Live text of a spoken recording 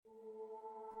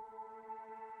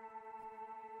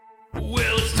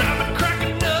Well, it's time to crack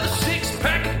another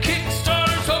six-pack of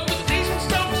Kickstarters. Hope that these ones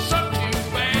don't suck too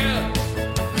bad.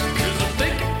 'Cause I'm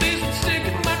thinking these ones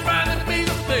sticking might finally be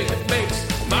the thing that makes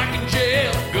Mike and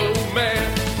JL go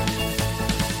mad.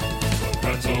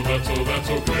 But that's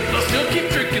okay. I'll still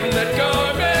keep drinking that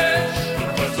garbage.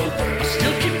 But that's okay. I'll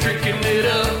still keep drinking it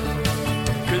up.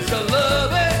 'Cause I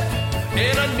love it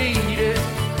and I need it.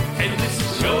 And this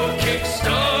is your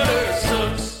Kickstarter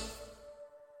Sucks,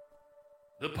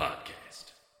 the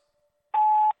podcast.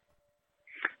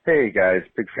 Hey guys,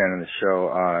 big fan of the show.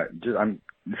 I'm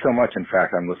so much, in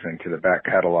fact, I'm listening to the back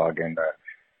catalog, and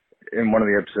in one of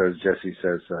the episodes, Jesse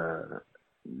says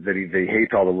that he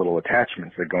hates all the little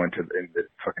attachments that go into the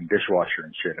fucking dishwasher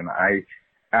and shit, and I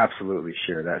absolutely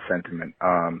share that sentiment.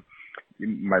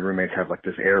 My roommates have like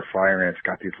this air fryer, and it's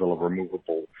got these little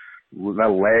removable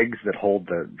legs that hold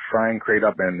the frying crate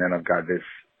up, and then I've got this,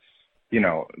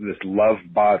 this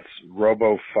Lovebots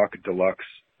Robo Fuck Deluxe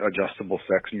adjustable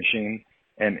sex machine,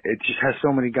 and it just has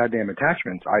so many goddamn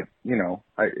attachments. You're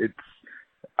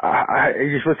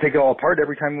supposed to take it all apart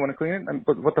every time you want to clean it?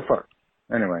 But what the fuck?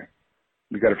 Anyway,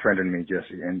 you got a friend in me,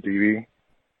 Jesse, and DB,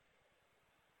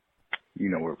 you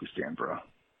know where we stand, bro. All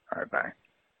right, bye.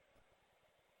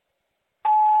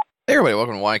 Hey everybody,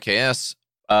 welcome to YKS.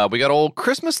 We got old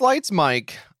Christmas Lights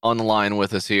Mike on the line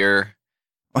with us here.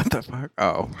 What the fuck?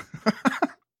 Oh.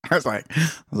 I was like,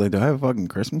 do I have fucking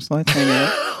Christmas lights hanging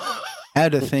out? I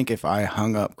had to think if I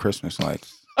hung up Christmas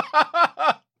lights.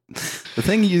 The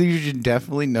thing you should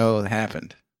definitely know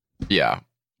happened. Yeah.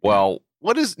 Well,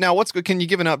 what's good? Can you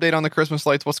give an update on the Christmas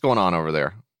lights? What's going on over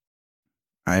there?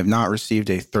 I have not received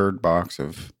a third box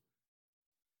of.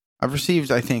 I've received,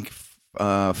 I think,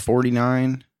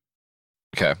 49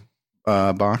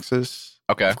 boxes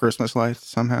of Christmas lights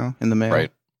somehow in the mail.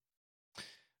 Right.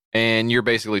 And you're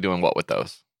basically doing what with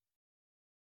those?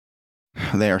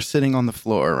 They are sitting on the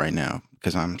floor right now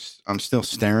because I'm still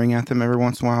staring at them every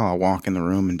once in a while. I'll walk in the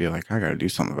room and be like, I got to do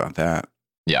something about that.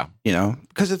 Yeah.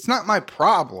 Because it's not my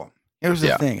problem. Here's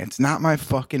the thing. It's not my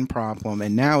fucking problem.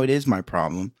 And now it is my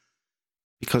problem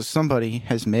because somebody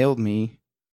has mailed me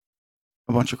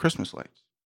a bunch of Christmas lights.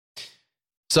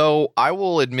 So I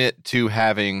will admit to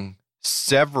having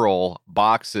several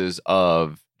boxes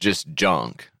of just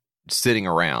junk sitting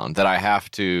around that I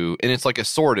have to, and it's like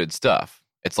assorted stuff.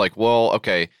 It's like, well,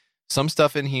 okay, some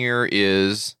stuff in here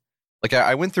is like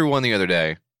I went through one the other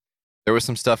day. There was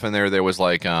some stuff in there. There was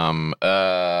like,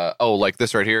 like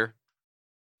this right here.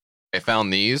 I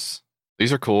found these.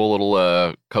 These are cool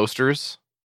little coasters.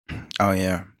 Oh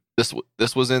yeah.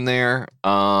 This was in there.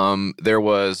 There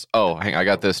was. Oh, hang on, I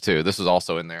got this too. This was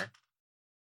also in there.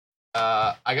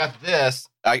 I got this.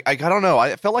 I don't know.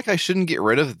 I felt like I shouldn't get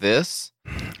rid of this.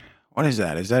 What is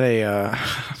that? Is that a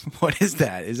what is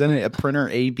that? Is that a printer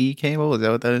AB cable? Is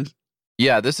that what that is?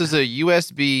 Yeah, this is a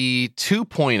USB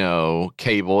 2.0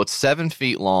 cable. It's 7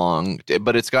 feet long,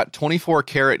 but it's got 24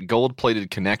 karat gold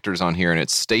plated connectors on here, and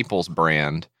it's Staples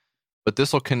brand. But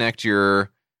this will connect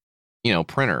your,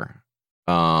 printer.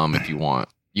 If you want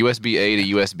USB A to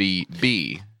USB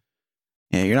B.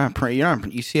 Yeah, you're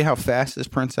not. You see how fast this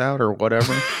prints out or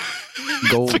whatever?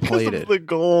 Gold plated. The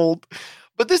gold.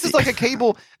 But this is like a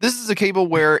cable. This is a cable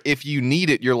where if you need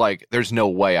it, you're like, there's no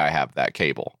way I have that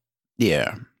cable.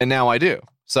 Yeah. And now I do.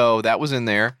 So that was in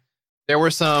there. There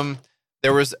was a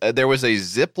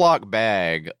Ziploc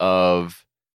bag of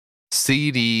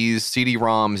CDs,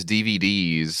 CD-ROMs,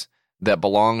 DVDs that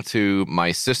belonged to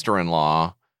my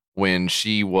sister-in-law when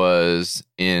she was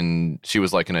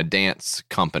like in a dance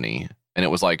company, and it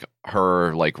was like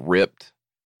her like ripped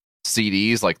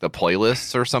CDs, like the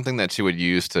playlists or something that she would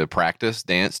use to practice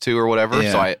dance to or whatever.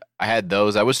 Yeah. So I had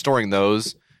those. I was storing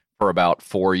those for about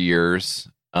 4 years.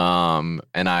 And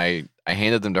I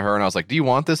handed them to her and I was like, do you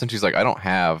want this? And she's like, I don't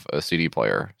have a CD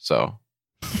player. So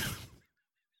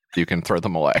you can throw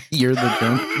them away. You're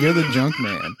the junk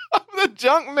man. I'm the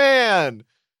junk man.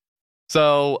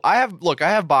 So I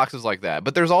have boxes like that,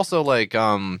 but there's also like,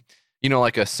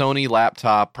 like a Sony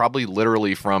laptop, probably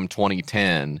literally from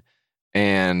 2010.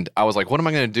 And I was like, what am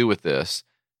I going to do with this?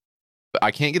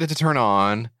 I can't get it to turn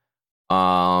on.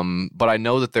 But I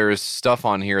know that there's stuff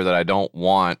on here that I don't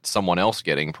want someone else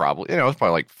getting probably, it's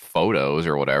probably like photos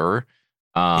or whatever.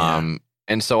 And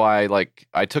so I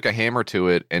took a hammer to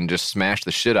it and just smashed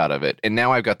the shit out of it. And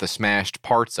now I've got the smashed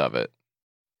parts of it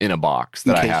in a box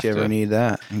that I have to. In case you ever need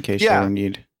that. In case you ever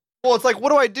need. Well, it's like,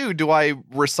 what do? Do I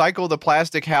recycle the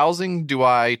plastic housing? Do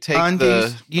I take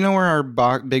you know where our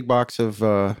big box of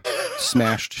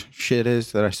smashed shit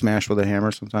is that I smash with a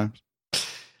hammer sometimes?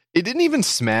 It didn't even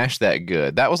smash that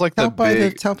good. That was like out by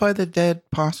the dead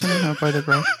possum, out by the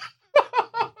grass.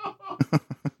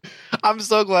 I'm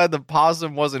so glad the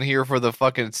possum wasn't here for the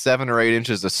fucking 7 or 8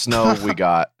 inches of snow we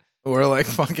got. We're like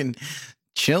fucking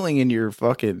chilling in your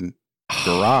fucking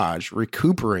garage,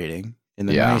 recuperating in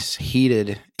the nice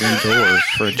heated indoors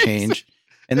for a change.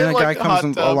 And then a guy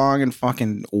comes along and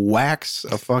fucking whacks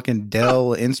a fucking Dell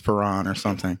Inspiron or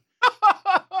something.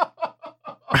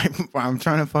 I'm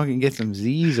trying to fucking get some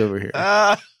Z's over here.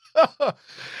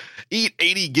 Eat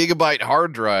 80 gigabyte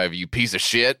hard drive, you piece of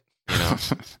shit. You know,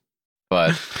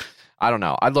 but I don't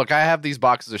know. I have these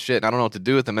boxes of shit, and I don't know what to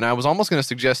do with them. And I was almost going to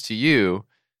suggest to you,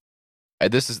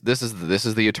 this is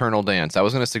the eternal dance. I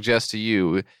was going to suggest to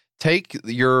you, take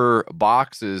your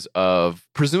boxes of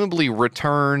presumably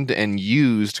returned and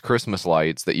used Christmas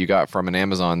lights that you got from an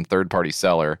Amazon third-party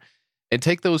seller, and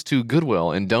take those to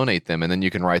Goodwill and donate them, and then you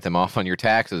can write them off on your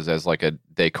taxes as like a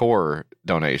decor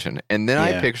donation. And then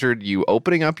I pictured you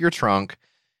opening up your trunk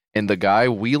and the guy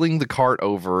wheeling the cart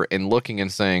over and looking and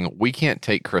saying, "We can't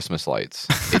take Christmas lights.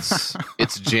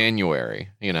 It's January,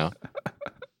 you know."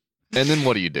 And then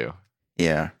what do you do?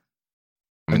 Yeah.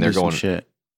 I mean, they're going shit.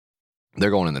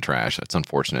 They're going in the trash. That's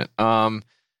unfortunate. So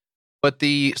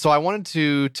I wanted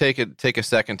to take a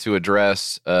second to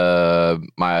address all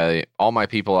my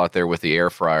people out there with the air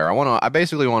fryer. I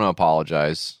basically want to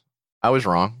apologize. I was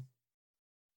wrong.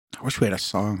 I wish we had a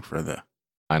song for the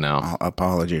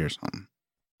apology or something.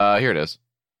 Here it is.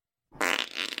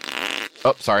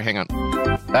 Oh, sorry, hang on.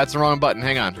 That's the wrong button.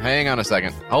 Hang on a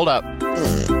second. Hold up.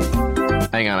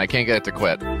 Hang on, I can't get it to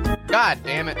quit. God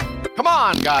damn it. Come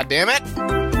on, god damn it.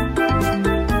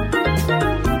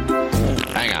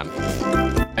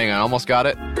 Hang on, almost got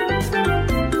it.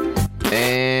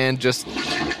 And just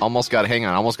almost got it. Hang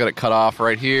on, almost got it cut off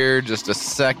right here. Just a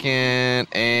second.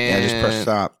 And just press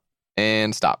stop.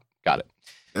 And stop. Got it.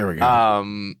 There we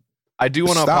go. I do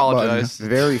want to apologize.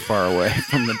 Very far away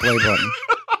from the play button.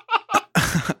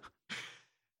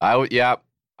 I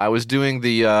was doing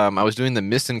the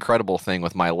Miss Incredible thing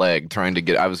with my leg, trying to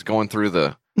get. I was going through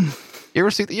the. You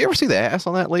ever see the ass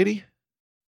on that lady?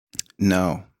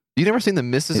 No. You never seen the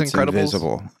Mrs. Incredibles?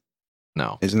 Invisible.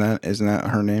 No. Isn't that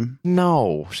her name?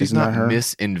 No, she's not her?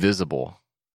 Miss Invisible.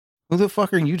 Who the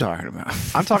fuck are you talking about?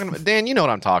 I'm talking about Dan. You know what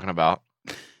I'm talking about.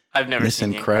 I've never Miss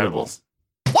seen Incredibles.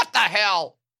 What the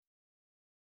hell?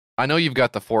 I know you've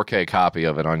got the 4K copy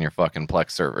of it on your fucking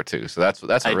Plex server too, so that's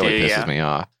what really pisses me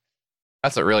off.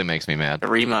 That's what really makes me mad. The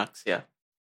Remux, yeah.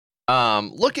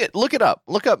 Look it up.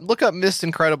 Look up Miss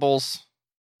Incredible's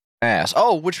ass.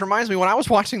 Oh, which reminds me, when I was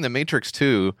watching The Matrix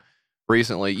 2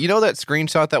 recently, you know that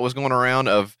screenshot that was going around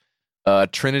of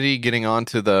Trinity getting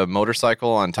onto the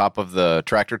motorcycle on top of the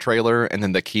tractor trailer, and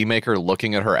then the keymaker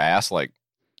looking at her ass like.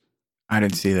 I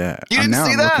didn't see that. You didn't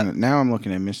see that? Now I'm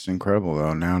looking at Mrs. Incredible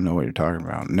though. Now I know what you're talking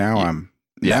about. Now I'm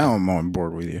on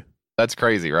board with you. That's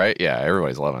crazy, right? Yeah,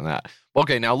 everybody's loving that.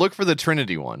 Okay, now look for the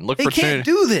Trinity one. They can't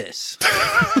do this.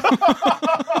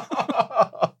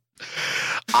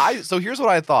 So here's what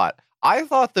I thought. I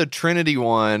thought the Trinity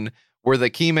one, where the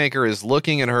keymaker is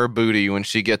looking at her booty when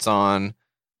she gets on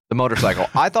the motorcycle,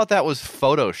 I thought that was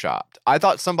photoshopped. I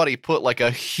thought somebody put like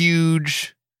a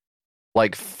huge,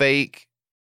 like fake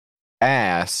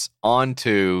ass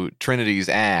onto Trinity's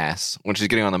ass when she's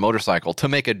getting on the motorcycle to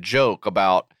make a joke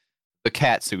about the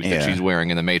cat suit that she's wearing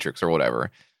in the Matrix or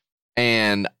whatever.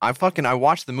 And I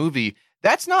watched the movie.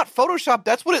 That's not Photoshop.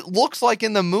 That's what it looks like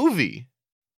in the movie.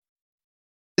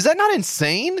 Is that not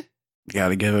insane? You got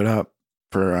to give it up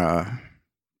for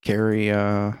Carrie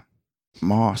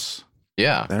Moss.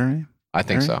 Yeah. Is that her name? I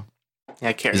think so.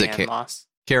 Yeah, Carrie-Anne Moss.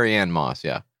 Carrie-Anne Moss,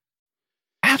 yeah.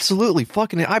 Absolutely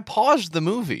fucking. I paused the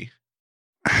movie.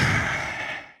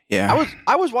 Yeah,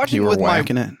 I was watching it with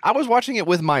I was watching it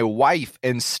with my wife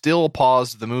and still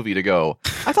paused the movie to go,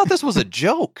 I thought this was a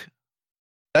joke.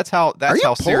 That's how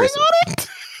serious it.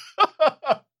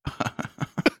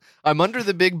 I'm under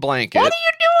the big blanket. What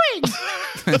are you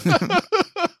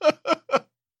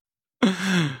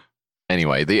doing?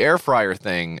 Anyway, the air fryer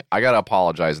thing, I got to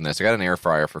apologize in this. I got an air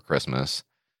fryer for Christmas.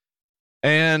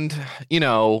 And,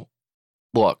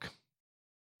 look,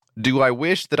 do I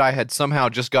wish that I had somehow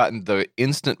just gotten the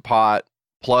Instant Pot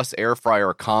plus air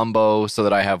fryer combo so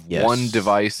that I have one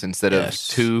device instead of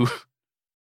two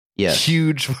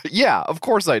huge? Yeah, of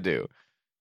course I do.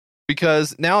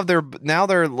 Because now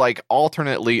they're like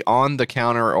alternately on the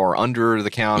counter or under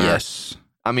the counter. Yes.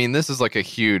 I mean, this is like a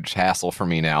huge hassle for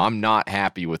me now. I'm not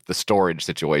happy with the storage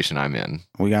situation I'm in.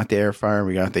 We got the air fryer.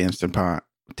 We got the Instant Pot.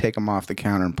 Take them off the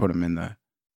counter and put them in the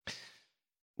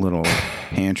little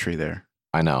pantry there.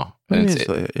 I know.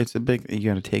 It's a big, you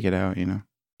got to take it out,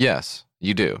 Yes,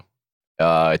 you do.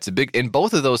 It's a big, and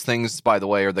both of those things, by the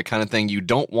way, are the kind of thing you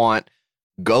don't want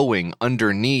going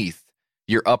underneath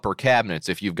your upper cabinets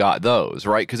if you've got those,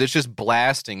 right? Because it's just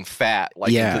blasting fat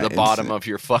into the bottom of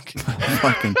your fucking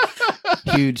fucking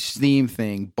huge steam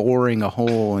thing, boring a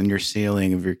hole in your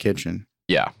ceiling of your kitchen.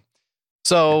 Yeah.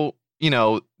 So,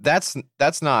 that's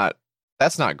not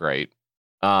great.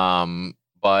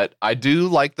 But I do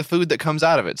like the food that comes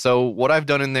out of it. So what I've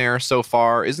done in there so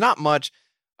far is not much.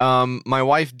 My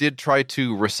wife did try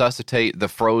to resuscitate the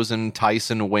frozen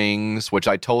Tyson wings, which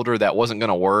I told her that wasn't going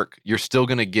to work. You're still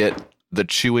going to get the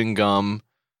chewing gum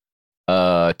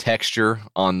texture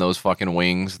on those fucking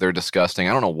wings. They're disgusting.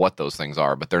 I don't know what those things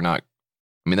are, but they're not.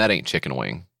 I mean, that ain't chicken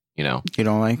wing, You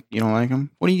don't like them?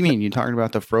 What do you mean? You're talking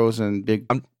about the frozen big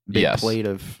plate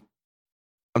of?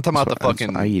 I'm talking about the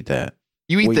fucking. I eat that.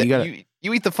 You eat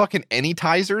you eat the fucking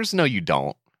Anytizers? No, you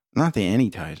don't. Not the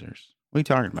Anytizers. What are you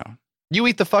talking about? You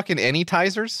eat the fucking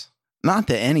Anytizers? Not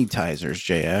the Anytizers,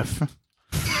 JF.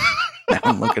 Now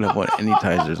I'm looking up what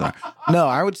Anytizers are. No,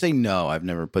 I would say no. I've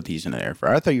never put these in an air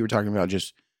fryer. I thought you were talking about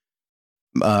just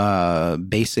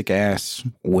basic ass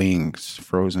wings,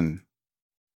 frozen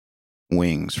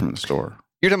wings from the store.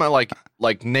 You're talking about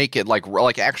like naked,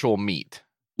 like actual meat.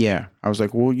 Yeah, I was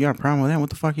like, well, you got a problem with that? What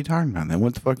the fuck are you talking about? Then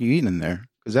what the fuck are you eating in there?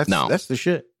 Because that's the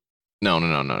shit. No.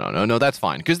 That's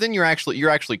fine. Because then you're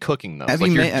actually cooking those. Have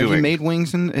you made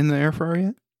wings in the air fryer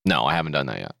yet? No, I haven't done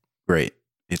that yet. Great,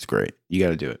 it's great. You got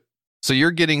to do it. So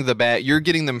you're getting you're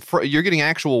getting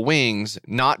actual wings,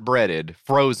 not breaded,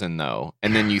 frozen though,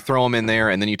 and then you throw them in there,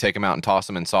 and then you take them out and toss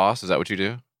them in sauce. Is that what you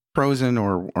do? Frozen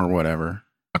or whatever.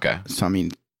 Okay. So I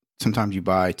mean, sometimes you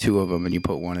buy two of them and you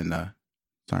put one in the.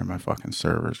 Sorry, my fucking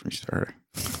server's restarting.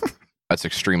 That's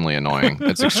extremely annoying.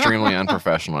 It's extremely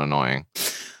unprofessional and annoying.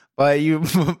 But you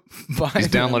buy. He's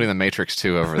downloading the Matrix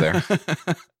 2 over there,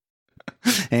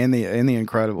 and the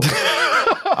Incredibles.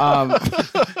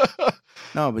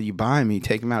 No, but you buy them, you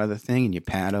take them out of the thing, and you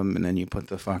pat them, and then you put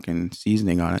the fucking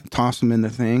seasoning on it. Toss them in the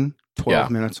thing.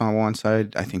 12 minutes on one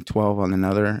side, I think 12 on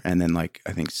another, and then I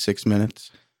think 6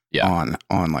 minutes. Yeah.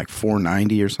 On like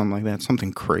 490 or something like that.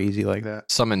 Something crazy like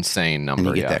that. Some insane number.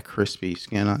 And you get that crispy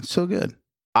skin on. It's so good.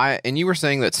 And you were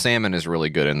saying that salmon is really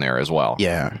good in there as well.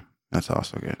 Yeah, that's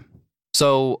also good.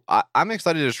 So I'm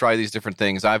excited to try these different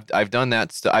things. I've done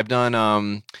that. I've done.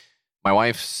 My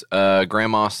wife's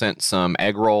grandma sent some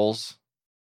egg rolls.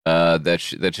 Or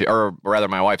rather,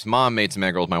 my wife's mom made some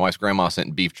egg rolls. My wife's grandma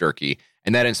sent beef jerky,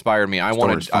 and that inspired me.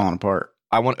 Story's falling apart.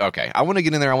 I want to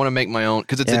get in there. I want to make my own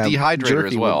because it's a dehydrator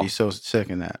as well. Would be so sick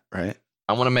in that, right?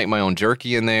 I want to make my own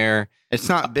jerky in there. It's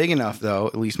not big enough though.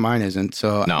 At least mine isn't.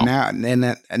 So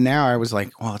now I was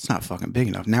like, well, it's not fucking big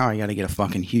enough. Now I got to get a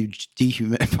fucking huge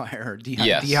dehumidifier or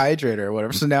dehydrator or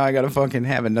whatever. So now I got to fucking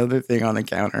have another thing on the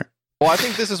counter. Well, I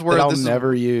think this is where I'll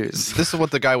never use. This is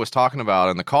what the guy was talking about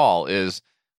in the call is.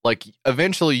 Like,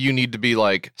 eventually you need to be,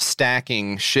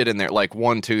 stacking shit in there,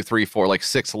 1, 2, 3, 4,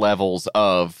 6 levels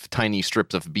of tiny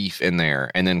strips of beef in there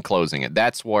and then closing it.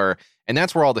 That's where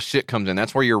all the shit comes in.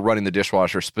 That's where you're running the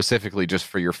dishwasher specifically just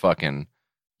for your fucking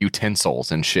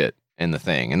utensils and shit in the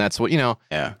thing. And that's what, Yeah.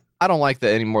 I don't like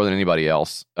that any more than anybody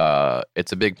else.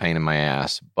 It's a big pain in my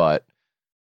ass, but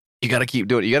you got to keep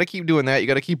doing it. You got to keep doing that. You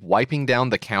got to keep wiping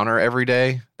down the counter every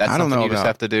day. That's something you just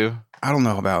have to do. I don't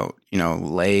know about,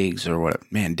 legs or what.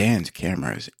 Man, Dan's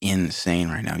camera is insane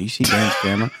right now. You see Dan's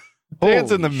camera?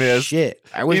 Dan's in the mist. Shit.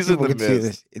 I wish people could see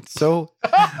this. It's so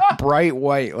bright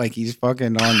white, like he's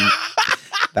fucking on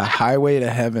the highway to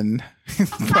heaven.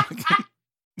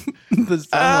 The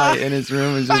sunlight in his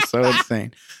room is just so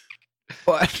insane.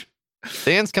 But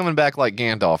Dan's coming back like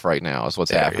Gandalf right now is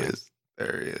what's happening.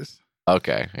 There he is.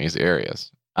 Okay. There he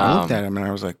is. I looked at him and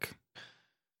I was like,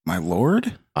 my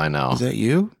lord? I know. Is that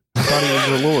you? I thought he was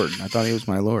your lord. I thought he was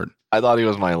my lord. I thought he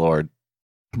was my lord.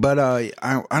 But I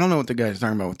don't know what the guy's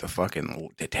talking about with the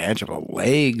fucking detachable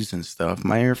legs and stuff.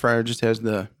 My air fryer just has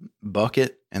the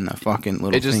bucket and the fucking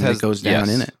little thing that goes down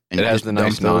in it. And it has the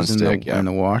nice nonstick in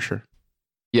the washer.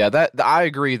 Yeah, I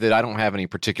agree that I don't have any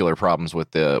particular problems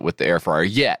with the air fryer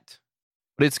yet.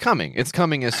 But it's coming. It's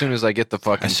coming as soon as I get the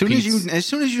fucking as soon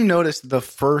as you notice the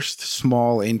first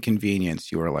small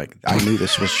inconvenience, you were like, I knew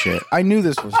this was shit. I knew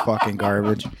this was fucking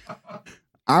garbage.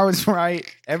 I was right.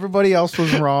 Everybody else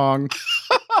was wrong.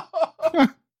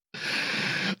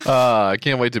 I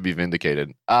can't wait to be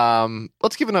vindicated.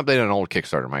 Let's give an update on an old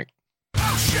Kickstarter, Mike.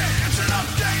 Oh shit, it's an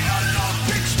update on an old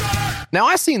Kickstarter. Now,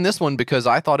 I seen this one because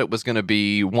I thought it was going to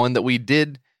be one that we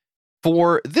did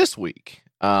for this week.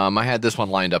 I had this one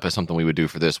lined up as something we would do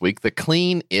for this week, the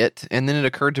Clean It, and then it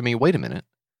occurred to me, wait a minute.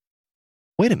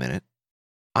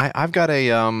 I've got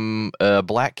a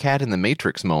Black Cat in the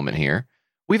Matrix moment here.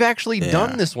 We've actually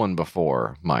done this one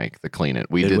before, Mike, the Clean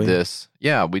It. We did this.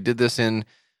 Yeah, we did this in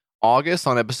August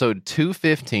on episode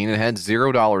 215. It had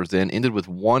 $0 in, ended with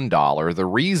 $1. The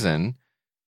reason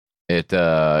it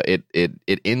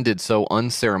ended so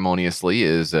unceremoniously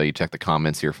is you check the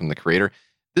comments here from the creator.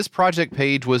 This project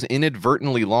page was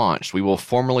inadvertently launched. We will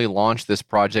formally launch this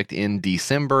project in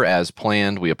December as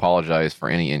planned. We apologize for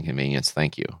any inconvenience.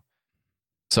 Thank you.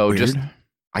 So Weird.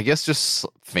 I guess just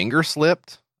finger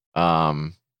slipped. I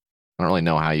don't really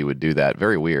know how you would do that.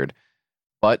 Very weird.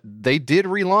 But they did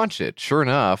relaunch it. Sure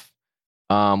enough.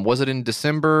 Was it in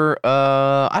December?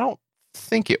 I don't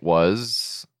think it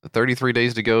was. 33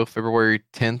 days to go. February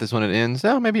 10th is when it ends.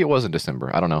 Oh, maybe it was in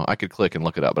December. I don't know. I could click and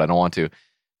look it up, but I don't want to.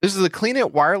 This is the Clean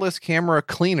It wireless camera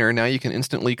cleaner. Now you can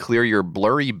instantly clear your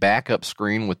blurry backup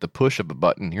screen with the push of a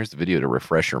button. Here's the video to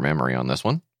refresh your memory on this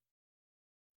one.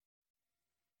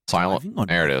 Silent.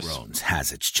 There it is. Roads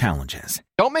has its challenges.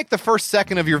 Don't make the first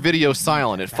second of your video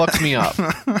silent. It fucks me up.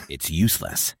 It's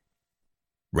useless.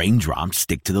 Raindrops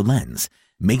stick to the lens,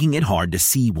 making it hard to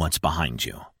see what's behind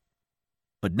you.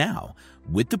 But now,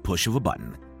 with the push of a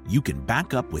button, you can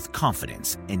back up with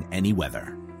confidence in any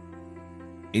weather.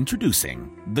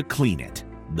 Introducing the Clean It,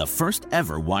 the first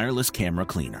ever wireless camera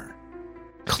cleaner.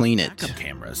 Clean it. Backup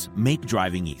cameras make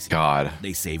driving easy. God.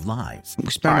 They save lives.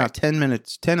 We spent about 11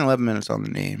 minutes on the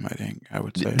name, I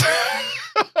would say.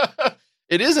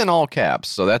 It is in all caps,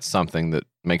 so that's something that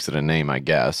makes it a name, I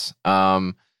guess.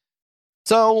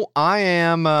 So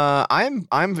I'm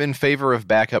in favor of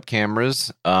backup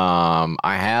cameras. I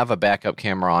have a backup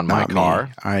camera on my car.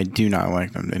 I do not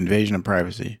like them. Invasion of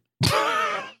privacy.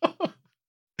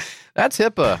 That's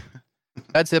HIPAA.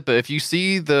 That's HIPAA. If you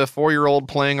see the 4-year-old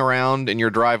playing around in your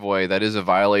driveway, that is a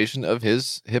violation of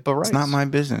his HIPAA rights. It's not my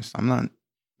business. I'm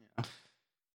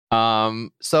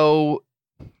not. So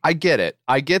I get it.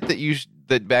 I get that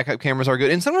that backup cameras are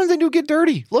good, and sometimes they do get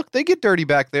dirty. Look, they get dirty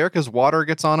back there because water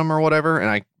gets on them or whatever.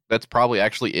 And that's probably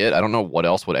actually it. I don't know what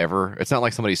else would ever. It's not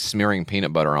like somebody's smearing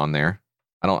peanut butter on there.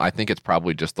 I think it's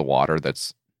probably just the water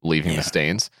that's leaving the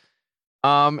stains.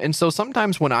 And so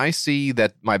sometimes when I see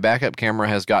that my backup camera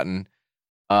has gotten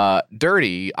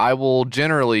dirty, I will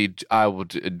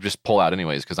just pull out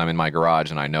anyways because I'm in my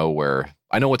garage and I know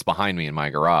what's behind me in my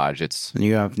garage.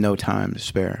 You have no time to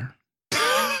spare.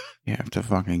 You have to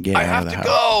fucking get out of the house.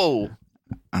 Go.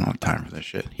 I don't have time for this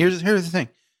shit. Here's the thing.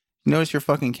 Notice your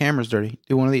fucking camera's dirty.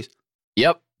 Do one of these.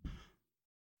 Yep.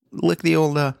 Lick the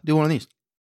old. Do one of these.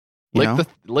 Lick the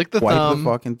wipe thumb. The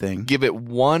fucking thing. Give it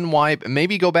one wipe.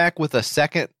 Maybe go back with a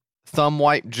second thumb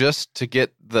wipe just to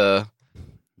get the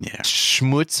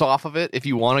schmutz off of it. If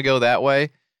you want to go that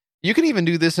way, you can even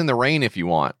do this in the rain if you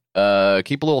want.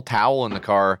 Keep a little towel in the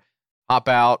car. Hop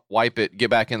out, wipe it,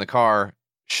 get back in the car.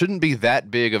 Shouldn't be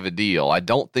that big of a deal. I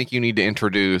don't think you need to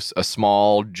introduce a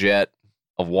small jet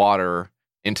of water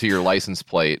into your license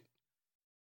plate.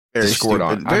 Very squirt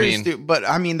stupid. on. Very stupid. But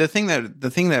I mean, the thing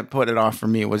that put it off for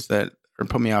me was that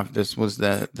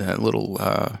little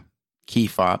key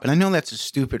fob. And I know that's a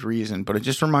stupid reason, but it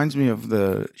just reminds me of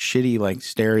the shitty like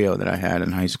stereo that I had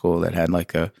in high school that had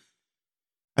like I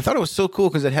thought it was so cool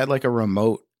because it had like a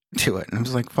remote to it. And I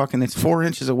was like, fucking, it's 4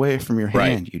 inches away from your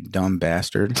hand, you dumb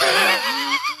bastard.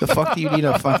 The fuck do you need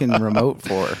a fucking remote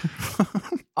for?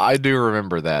 I do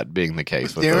remember that being the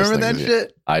case. Do you remember that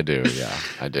shit? I do, yeah.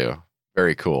 I do.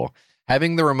 Very cool.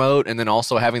 Having the remote and then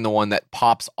also having the one that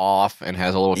pops off and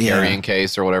has a little carrying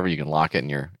case or whatever, you can lock it in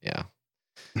your, I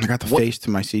got the face to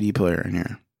my CD player in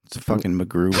here. It's a fucking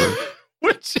MacGruber.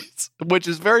 which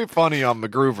is very funny on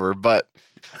MacGruber, but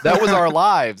that was our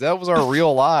lives. That was our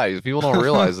real lives. People don't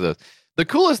realize this. The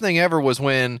coolest thing ever was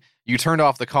when you turned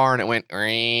off the car and it went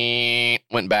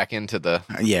back into the...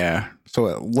 Yeah. So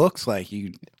it looks like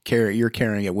you're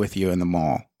carrying it with you in the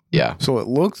mall. Yeah. So it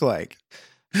looks like...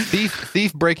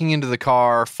 Thief breaking into the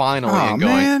car finally and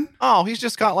going, man. Oh, he's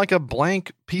just got like a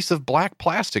blank piece of black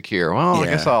plastic here. Well, I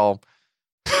guess I'll...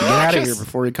 Get out of here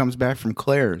before he comes back from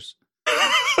Claire's.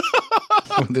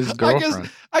 With his girlfriend.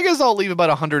 I guess I'll leave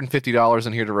about $150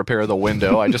 in here to repair the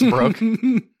window I just broke.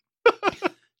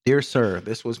 Dear sir,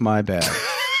 this was my bad.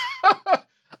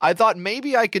 I thought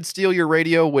maybe I could steal your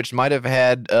radio, which might have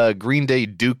had Green Day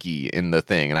Dookie in the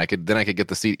thing, and I could get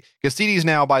the CD. Because CDs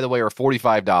now, by the way, are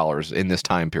 $45 in this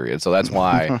time period, so that's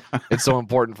why it's so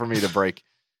important for me to break.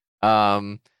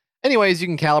 Anyways, you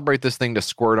can calibrate this thing to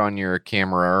squirt on your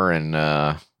camera,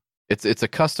 and it's a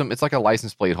custom. It's like a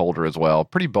license plate holder as well,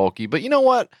 pretty bulky. But you know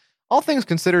what? All things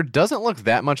considered, doesn't look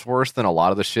that much worse than a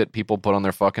lot of the shit people put on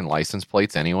their fucking license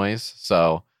plates, anyways.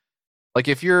 So, like,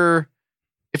 if you're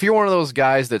one of those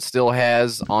guys that still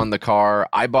has on the car,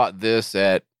 I bought this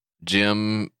at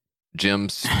Jim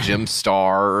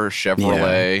Star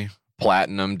Chevrolet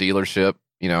Platinum dealership.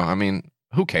 You know, I mean,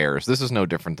 who cares? This is no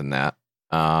different than that.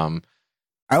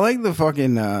 I like the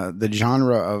fucking the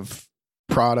genre of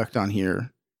product on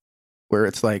here where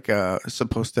it's like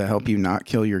supposed to help you not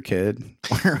kill your kid.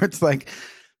 Where it's like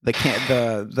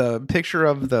the picture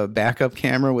of the backup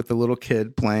camera with the little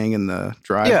kid playing in the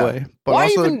driveway. Yeah. But Why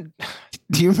also, even?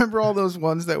 do you remember all those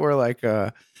ones that were like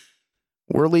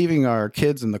we're leaving our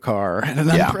kids in the car at an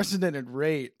unprecedented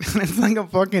rate? It's like a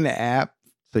fucking app,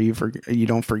 so you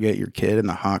don't forget your kid in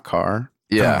the hot car.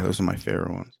 Yeah, those are my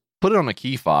favorite ones. Put it on a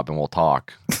key fob and we'll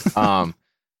talk.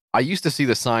 I used to see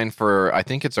the sign for, I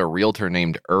think it's a realtor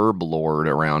named Herb Lord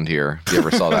around here. If you ever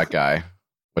saw that guy,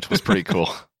 which was pretty cool.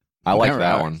 I like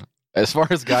that one. As far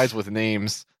as guys with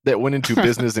names that went into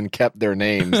business and kept their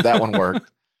names, that one worked.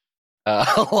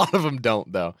 A lot of them don't,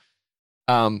 though.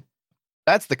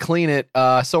 That's the Clean It.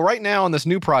 So right now on this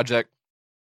new project,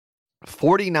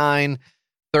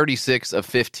 49.36 of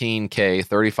 15K,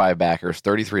 35 backers,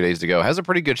 33 days to go. Has a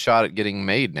pretty good shot at getting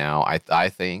made now, I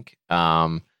think.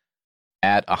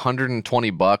 At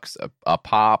 $120 a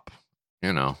pop,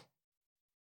 you know.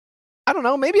 I don't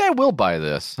know. Maybe I will buy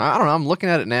this. I don't know. I'm looking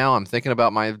at it now. I'm thinking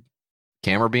about my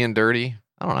camera being dirty.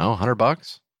 I don't know.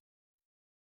 $100.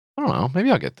 I don't know.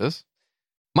 Maybe I'll get this.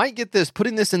 Might get this.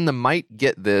 Putting this in the might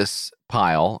get this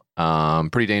pile.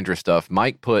 Pretty dangerous stuff.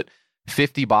 Mike put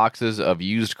 50 boxes of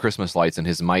used Christmas lights in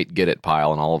his might get it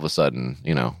pile, and all of a sudden,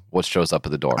 you know, what shows up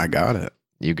at the door? I got it.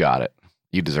 You got it.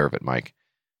 You deserve it, Mike.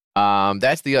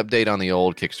 That's the update on the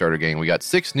old Kickstarter game. We got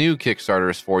 6 new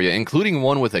Kickstarters for you, including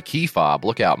one with a key fob.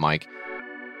 Look out, Mike.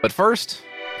 But first,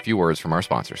 a few words from our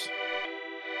sponsors.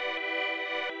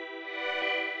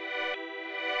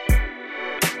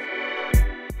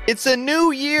 It's a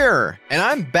new year, and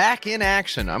I'm back in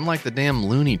action. I'm like the damn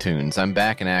Looney Tunes. I'm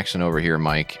back in action over here,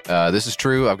 Mike. This is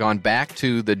true. I've gone back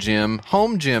to the gym,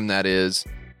 home gym, that is.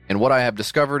 And what I have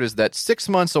discovered is that 6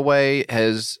 months away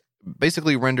has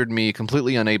basically rendered me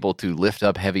completely unable to lift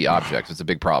up heavy objects. It's a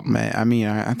big problem. Man, I mean,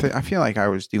 I feel like I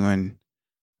was doing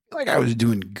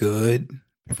good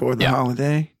before the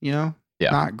holiday, you know? Yeah.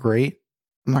 Not great.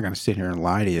 I'm not going to sit here and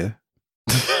lie to you.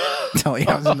 Tell you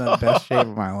I was in the best shape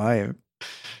of my life.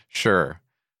 Sure.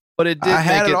 But it did I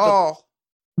had it all.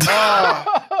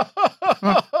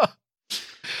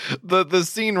 The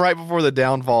scene right before the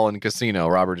downfall in Casino,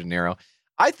 Robert De Niro.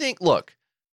 I think, look,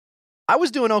 I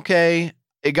was doing okay.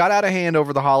 It got out of hand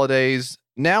over the holidays.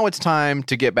 Now it's time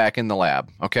to get back in the lab,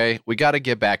 okay? We got to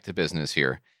get back to business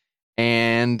here.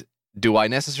 And do I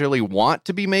necessarily want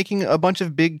to be making a bunch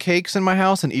of big cakes in my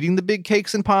house and eating the big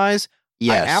cakes and pies?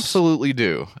 Yes. I absolutely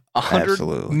do.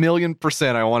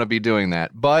 100,000,000% I want to be doing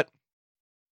that. But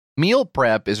meal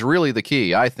prep is really the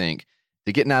key, I think,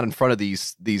 to getting out in front of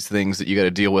these things that you got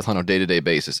to deal with on a day-to-day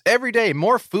basis. Every day,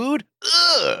 more food?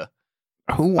 Ugh.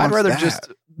 Who wants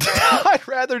that? I'd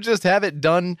rather just have it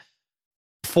done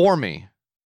for me.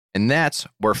 And that's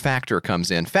where Factor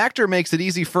comes in. Factor makes it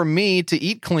easy for me to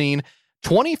eat clean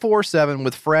 24/7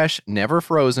 with fresh, never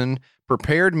frozen,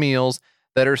 prepared meals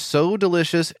that are so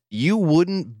delicious you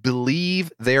wouldn't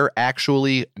believe they're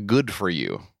actually good for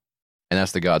you. And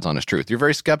that's the God's honest truth. You're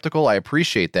very skeptical. I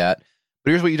appreciate that.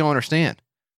 But here's what you don't understand.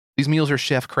 These meals are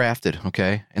chef crafted,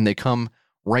 okay? And they come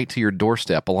right to your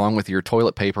doorstep along with your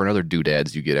toilet paper and other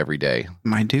doodads you get every day.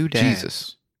 My doodads.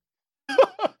 Jesus.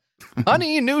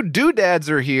 Honey, new doodads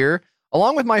are here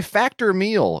along with my Factor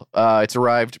meal. It's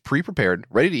arrived pre-prepared,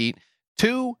 ready to eat.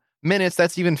 2 minutes,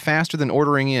 that's even faster than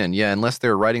ordering in. Yeah, unless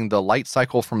they're riding the light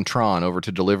cycle from Tron over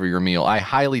to deliver your meal. I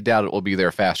highly doubt it will be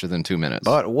there faster than 2 minutes.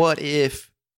 But what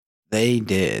if they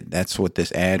did? That's what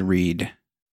this ad read.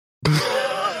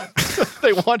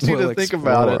 They want you to think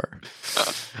about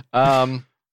it.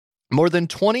 More than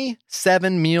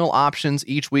 27 meal options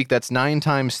each week. That's 9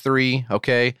 times 3,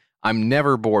 okay? I'm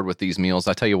never bored with these meals.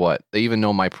 I tell you what, they even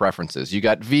know my preferences. You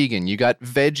got vegan, you got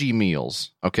veggie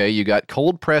meals, okay? You got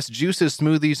cold-pressed juices,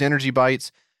 smoothies, energy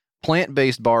bites,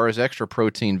 plant-based bars, extra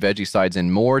protein, veggie sides,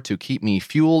 and more to keep me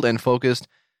fueled and focused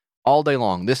all day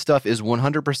long. This stuff is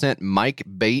 100% Mike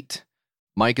bait.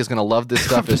 Mike is going to love this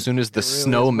stuff as soon as the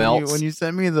snow melts. When you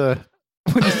sent me the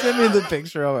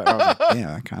picture of it, I was like,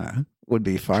 yeah, that kind of would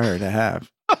be fire to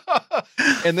have.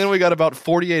 And then we got about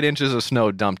 48 inches of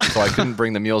snow dumped, so I couldn't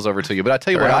bring the meals over to you. But I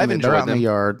tell you what, I've enjoyed them. In the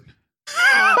yard.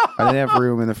 I didn't have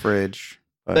room in the fridge.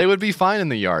 But they would be fine in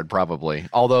the yard, probably.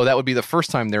 Although that would be the first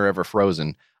time they're ever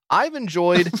frozen. I've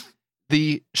enjoyed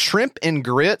the shrimp and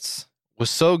grits. Was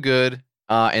so good.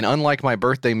 And unlike my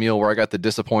birthday meal where I got the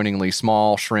disappointingly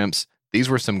small shrimps, these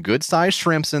were some good-sized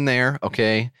shrimps in there,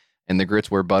 okay? And the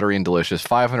grits were buttery and delicious.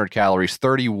 500 calories,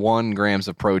 31 grams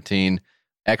of protein.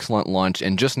 Excellent lunch.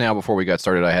 And just now, before we got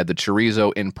started, I had the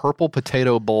chorizo in purple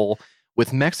potato bowl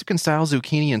with Mexican-style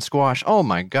zucchini and squash. Oh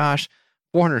my gosh,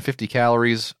 450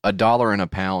 calories, $1 and a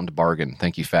pound bargain.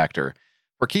 Thank you, Factor.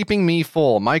 For keeping me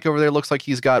full. Mike over there looks like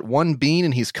he's got one bean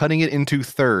and he's cutting it into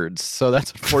thirds. So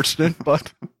that's unfortunate,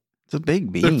 but it's a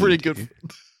big bean. they're pretty good.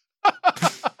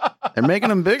 They're making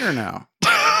them bigger now.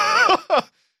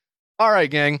 All right,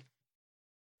 gang.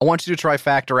 I want you to try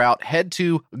Factor out. Head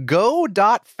to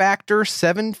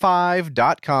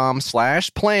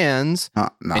go.factor75.com/plans No.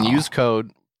 and use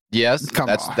code. Yes, Come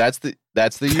that's on. that's the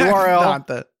URL. Not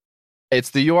the-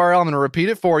 It's the URL. I'm going to repeat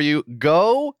it for you.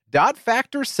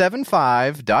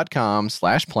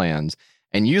 Go.factor75.com/plans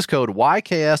and use code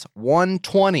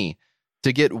YKS120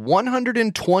 to get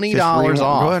 $120 Go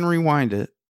off. ahead and rewind it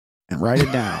and write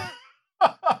it down.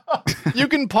 You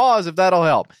can pause if that'll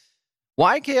help.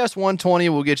 YKS120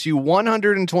 will get you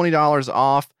 $120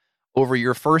 off over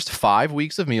your first 5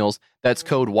 weeks of meals. That's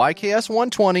code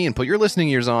YKS120 and put your listening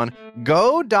ears on.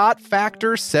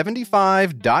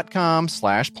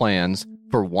 Go.factor75.com/plans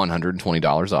for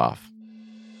 $120 off.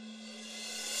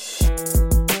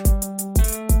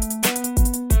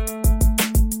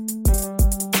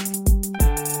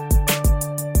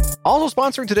 Also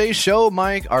sponsoring today's show,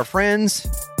 Mike, our friends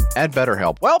at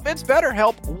BetterHelp. Well, it's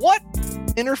BetterHelp. What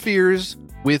interferes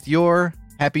with your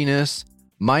happiness?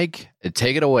 Mike,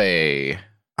 take it away.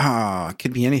 It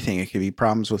could be anything. It could be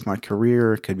problems with my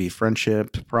career. It could be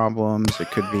friendship problems.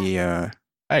 It could be Hang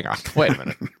on. Wait a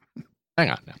minute. Hang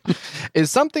on now.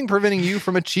 Is something preventing you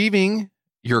from achieving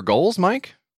your goals,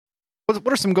 Mike? What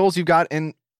are some goals you've got,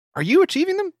 and are you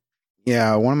achieving them?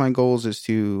 Yeah, one of my goals is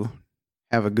to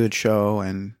have a good show,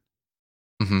 and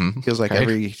it feels like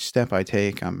every step I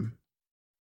take, I'm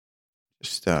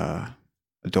just a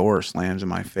door slams in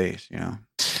my face, you know.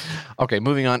 Okay,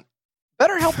 moving on.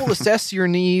 BetterHelp will assess your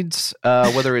needs,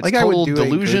 whether it's Like I would total do a good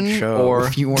delusion show or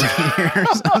if you weren't here or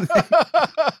something.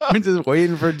 I'm just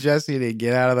waiting for Jesse to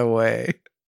get out of the way.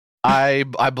 I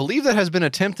believe that has been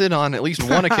attempted on at least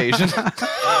one occasion.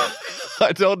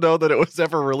 I don't know that it was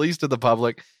ever released to the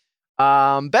public.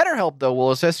 BetterHelp, though, will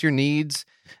assess your needs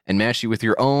and match you with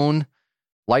your own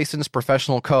licensed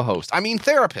professional co-host. I mean,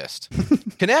 therapist.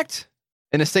 Connect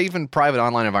in a safe and private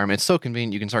online environment. It's so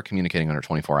convenient. You can start communicating under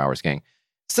 24 hours, gang.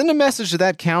 Send a message to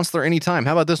that counselor anytime.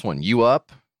 How about this one? You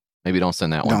up? Maybe don't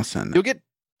send that one. Don't send it.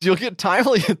 You'll get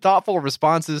timely and thoughtful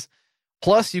responses.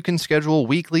 Plus, you can schedule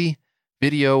weekly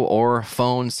video or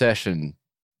phone session.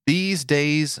 These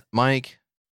days, Mike,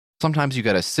 sometimes you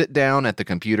got to sit down at the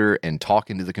computer and talk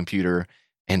into the computer.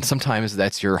 And sometimes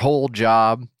that's your whole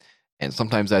job. And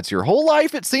sometimes that's your whole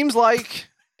life, it seems like.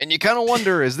 And you kind of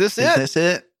wonder, is this it? Is this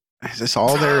it? Is this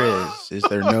all there is? Is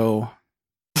there no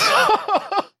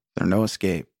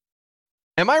escape?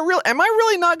 Am I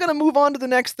really not going to move on to the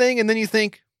next thing? And then you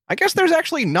think, I guess there's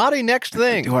actually not a next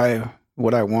thing.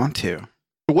 Would I want to?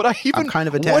 Would I even? I'm kind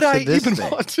of attached to this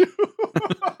thing. Want to?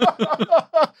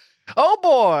 Oh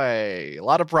boy, a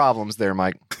lot of problems there,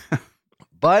 Mike.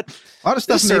 But A lot of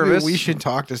stuff maybe service, we should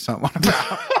talk to someone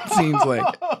about. It seems like.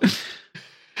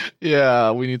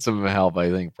 Yeah, we need some help, I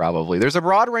think, probably. There's a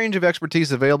broad range of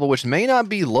expertise available, which may not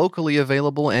be locally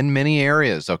available in many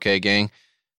areas. Okay, gang?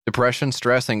 Depression,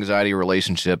 stress, anxiety,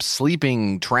 relationships,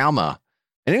 sleeping, trauma,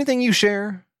 and anything you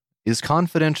share is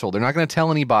confidential. They're not going to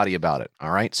tell anybody about it, all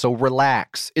right? So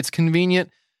relax. It's convenient,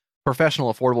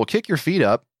 professional, affordable. Kick your feet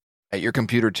up at your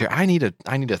computer chair. I need a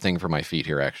thing for my feet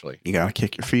here, actually. You got to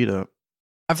kick your feet up.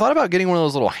 I've thought about getting one of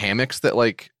those little hammocks that,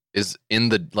 like, is in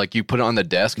the, like, you put it on the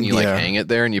desk and you like hang it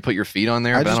there and you put your feet on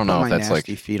there. But I don't know if that's like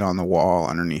feet on the wall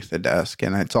underneath the desk,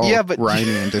 and it's all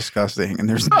grimy and disgusting, and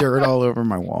there's dirt all over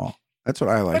my wall. That's what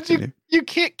I like to do. You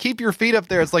can't keep your feet up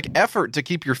there. It's like effort to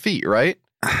keep your feet, right?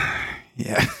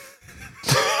 Yeah.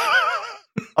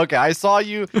 Okay, I saw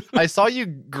you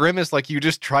grimace like you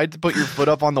just tried to put your foot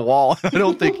up on the wall. I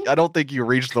don't think you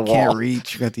reached the wall. Can't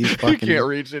reach. You got these fucking. You can't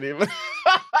reach it even.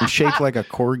 I'm shaped like a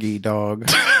corgi dog.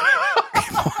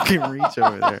 I can reach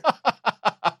over there.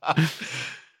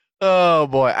 Oh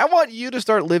boy, I want you to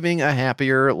start living a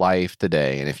happier life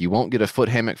today. And if you won't get a foot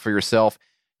hammock for yourself,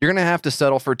 you're going to have to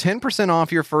settle for 10%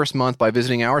 off your first month by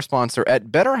visiting our sponsor at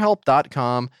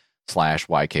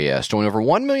betterhelp.com/YKS. Join over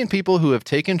 1 million people who have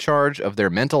taken charge of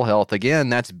their mental health. Again,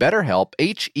 that's BetterHelp,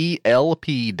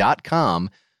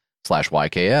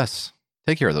 HELP.com/YKS.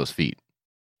 Take care of those feet.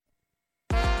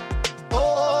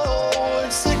 Oh,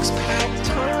 it's six-pack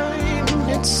time.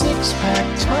 It's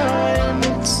six-pack time.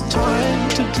 It's time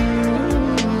to do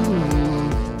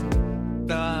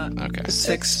Okay.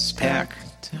 six-pack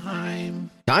time.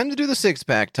 Time to do the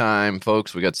six-pack time,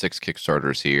 folks. We got 6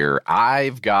 Kickstarters here.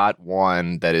 I've got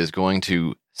one that is going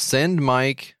to send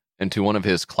Mike into one of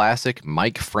his classic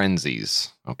mic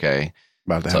frenzies. Okay.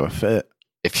 About to have a fit.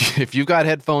 If you've got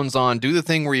headphones on, do the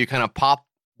thing where you kind of pop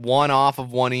one off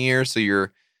of one ear so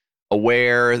you're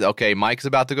aware. Okay, Mike's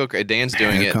about to go crazy. Dan's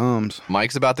doing Here it. Comes.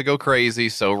 Mike's about to go crazy,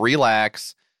 so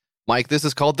relax. Mike, this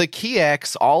is called the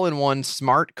KeyX all-in-one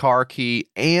smart car key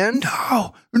and...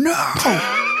 No.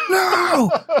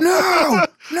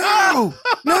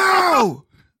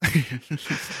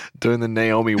 Doing the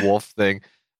Naomi Wolf thing.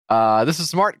 This is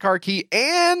smart car key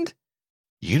and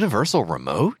universal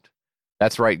remote.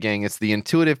 That's right, gang. It's the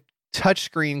intuitive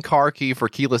touchscreen car key for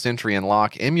keyless entry and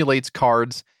lock. Emulates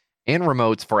cards and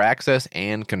remotes for access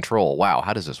and control. Wow,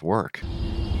 how does this work?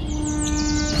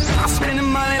 Spending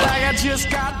money like I just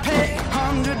got paid.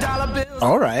 $100 bills.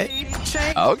 All right.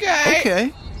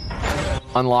 Okay.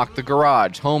 Unlock the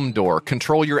garage, home door,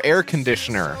 control your air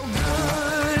conditioner.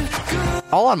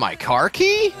 All on my car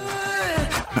key?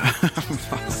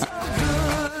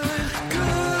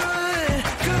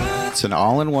 It's an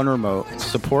all-in-one remote.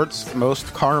 Supports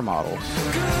most car models.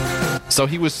 So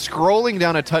he was scrolling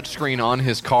down a touchscreen on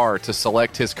his car to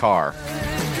select his car.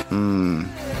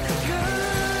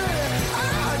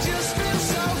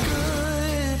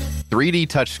 3D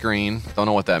touchscreen. Don't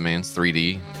know what that means.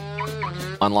 3D.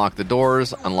 Unlock the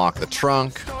doors. Unlock the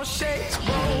trunk.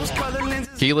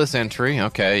 Keyless entry.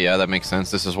 Okay, yeah, that makes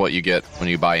sense. This is what you get when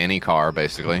you buy any car,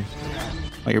 basically.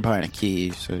 Well, you're buying a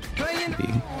key, so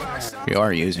you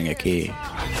are using a key.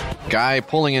 Guy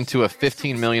pulling into a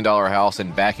 $15 million house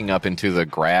and backing up into the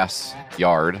grass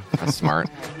yard. That's smart.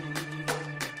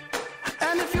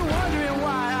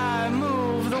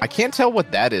 I can't tell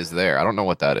what that is there. I don't know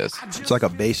what that is. It's like a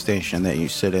base station that you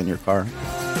sit in your car.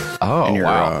 Oh, in your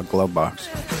wow. glove box.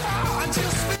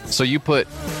 So you put...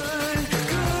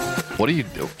 What do you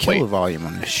do? Kill the volume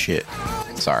on this shit.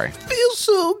 Sorry. Feels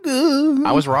so good.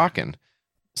 I was rocking.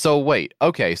 So wait,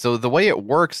 okay, so the way it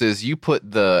works is you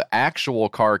put the actual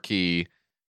car key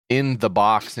in the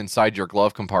box inside your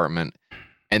glove compartment,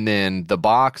 and then the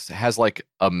box has like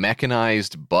a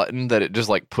mechanized button that it just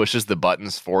like pushes the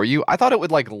buttons for you. I thought it would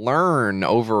like learn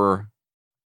over...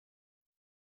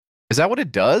 Is that what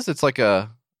it does? It's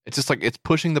just like it's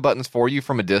pushing the buttons for you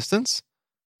from a distance?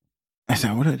 Is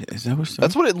that what it is?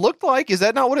 That's what it looked like? Is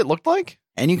that not what it looked like?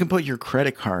 And you can put your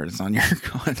credit cards on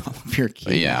all of your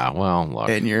keys. Yeah, well, look.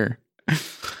 And your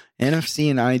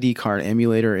NFC and ID card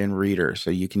emulator and reader, so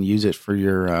you can use it for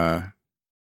your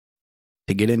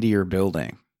to get into your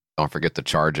building. Don't forget to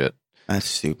charge it. That's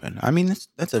stupid. I mean,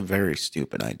 that's a very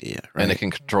stupid idea, right? And it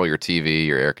can control your TV,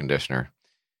 your air conditioner.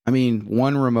 I mean,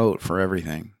 one remote for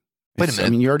everything. Wait a minute. I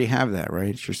mean, you already have that, right?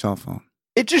 It's your cell phone.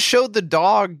 It just showed the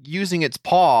dog using its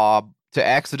paw to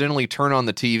accidentally turn on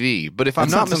the TV. But if I'm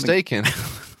not mistaken,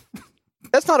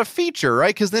 that's not a feature,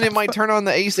 right? Because then it might turn on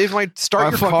the AC. It might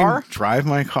start your car. Drive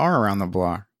my car around the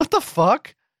block. What the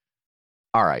fuck?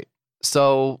 All right.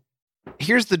 So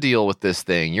here's the deal with this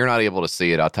thing. You're not able to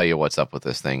see it. I'll tell you what's up with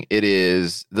this thing. It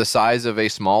is the size of a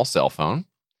small cell phone.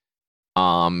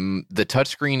 The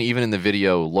touchscreen, even in the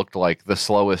video, looked like the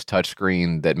slowest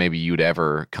touchscreen that maybe you'd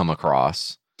ever come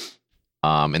across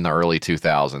in the early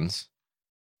 2000s.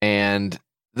 And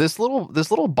this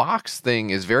little box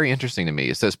thing is very interesting to me.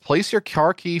 It says, place your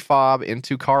car key fob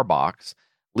into car box,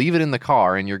 leave it in the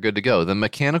car, and you're good to go. The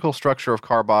mechanical structure of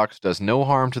car box does no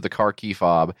harm to the car key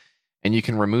fob, and you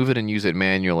can remove it and use it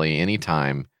manually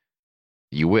anytime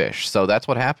you wish. So that's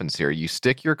what happens here. You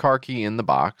stick your car key in the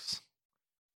box,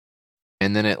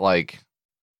 and then it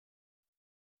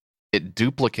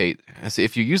duplicate.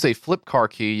 If you use a flip car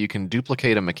key, you can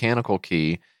duplicate a mechanical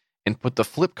key and put the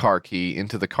flip car key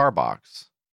into the car box.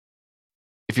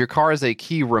 If your car is a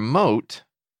key remote,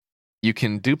 you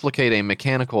can duplicate a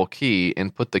mechanical key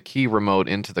and put the key remote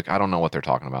into the... I don't know what they're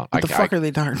talking about. What the fuck are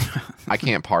they talking about? I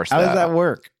can't parse How that. does that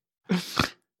work?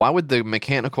 Why would the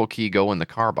mechanical key go in the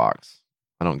car box?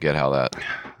 I don't get how that...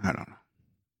 I don't know.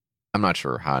 I'm not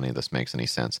sure how any of this makes any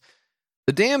sense.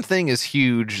 The damn thing is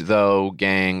huge, though,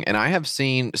 gang, and I have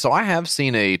seen a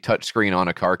touchscreen on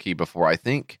a car key before. I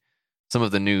think some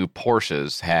of the new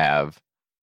Porsches have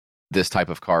this type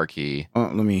of car key.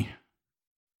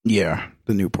 Yeah,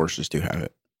 the new Porsches do have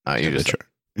it.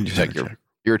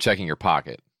 You're checking your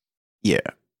pocket. Yeah.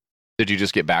 Did you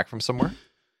just get back from somewhere?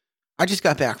 I just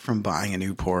got back from buying a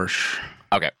new Porsche.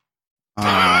 Okay.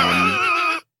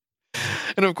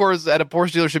 And of course, at a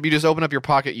Porsche dealership, you just open up your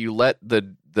pocket. You let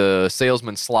the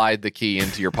salesman slide the key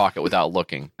into your pocket without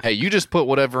looking. Hey, you just put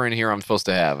whatever in here I'm supposed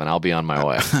to have, and I'll be on my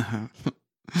way.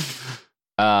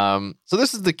 So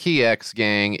this is the Key X,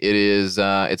 gang. It is.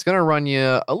 It's going to run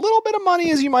you a little bit of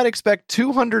money, as you might expect.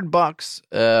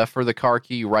 $200 for the car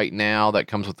key right now. That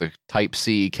comes with the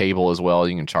Type-C cable as well.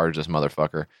 You can charge this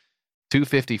motherfucker.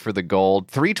 $250 for the gold.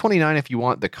 $329 if you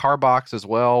want the car box as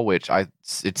well. Which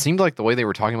it seemed like the way they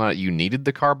were talking about it, you needed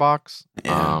the car box.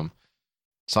 Yeah.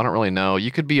 So I don't really know.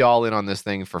 You could be all in on this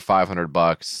thing for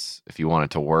 $500 if you want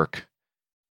it to work.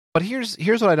 But here's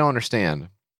what I don't understand.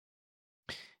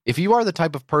 If you are the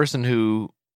type of person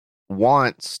who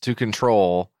wants to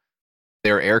control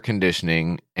their air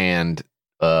conditioning and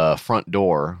front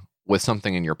door with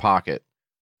something in your pocket,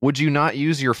 would you not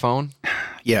use your phone?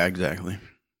 Yeah, exactly.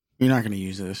 You're not going to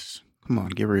use this. Come on,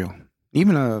 get real.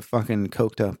 Even a fucking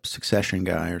coked up Succession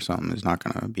guy or something is not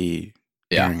going to be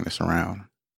carrying this around.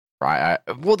 Right.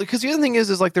 Well, because the other thing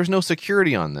is like there's no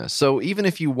security on this. So even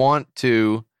if you want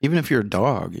to... Even if you're a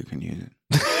dog, you can use it.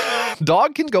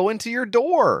 Dog can go into your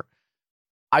door.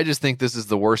 I just think this is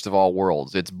the worst of all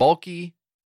worlds. It's bulky.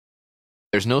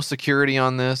 There's no security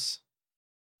on this.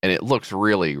 And it looks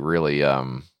really, really...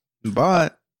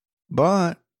 But...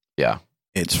 Yeah.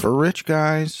 It's for rich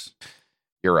guys.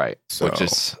 You're right. So,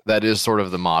 That is sort of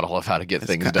the model of how to get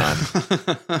things done.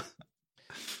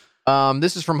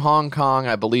 This is from Hong Kong.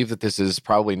 I believe that this is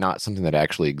probably not something that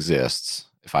actually exists.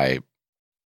 If I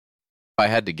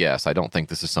had to guess, I don't think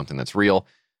this is something that's real.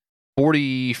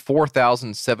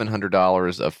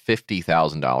 $44,700 of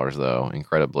 $50,000 though,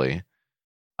 incredibly.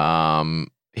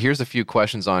 Here's a few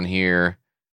questions on here.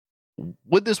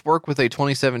 Would this work with a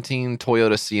 2017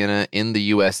 Toyota Sienna in the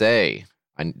USA?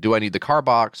 Do I need the car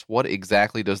box? What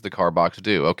exactly does the car box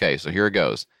do? Okay, so here it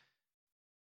goes.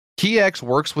 Key X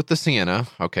works with the Sienna.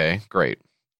 Okay, great.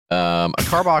 A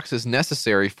car box is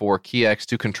necessary for Key X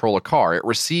to control a car. It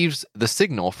receives the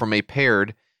signal from a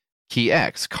paired Key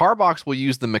X. Car box will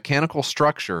use the mechanical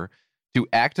structure to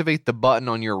activate the button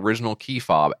on your original key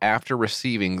fob after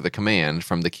receiving the command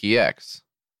from the Key X.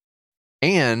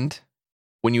 And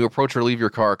when you approach or leave your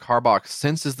car, car box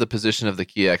senses the position of the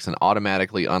Key X and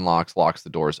automatically locks the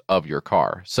doors of your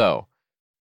car. So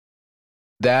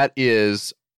that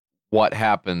is what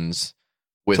happens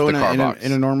with the car box.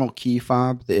 In a normal key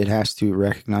fob, it has to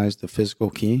recognize the physical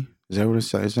key. Is that what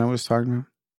it's talking about?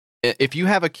 If you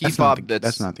have a key fob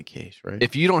that's not the case, right?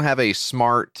 If you don't have a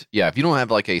smart, if you don't have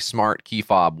like a smart key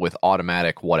fob with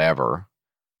automatic whatever,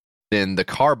 then the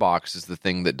car box is the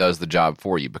thing that does the job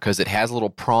for you because it has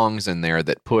little prongs in there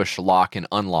that push lock and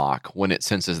unlock when it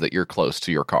senses that you're close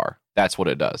to your car. That's what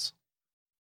it does.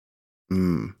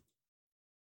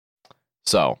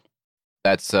 So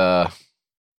that's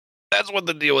what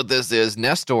the deal with this is.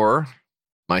 Nestor,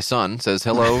 my son, says,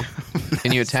 "Hello.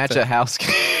 Can you attach a house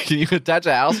key? Can you attach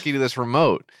a house key to this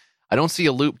remote? I don't see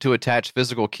a loop to attach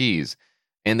physical keys."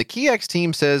 And the Key X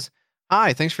team says,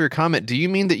 "Hi, thanks for your comment. Do you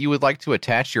mean that you would like to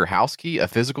attach your house key, a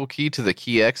physical key, to the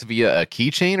Key X via a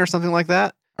keychain or something like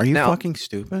that?" Are you fucking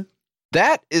stupid?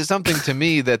 That is something to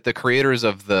me that the creators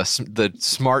of the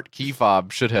smart key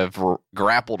fob should have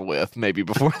grappled with maybe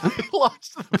before they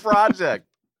launched the project.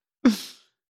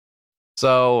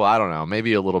 So I don't know,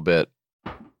 maybe a little bit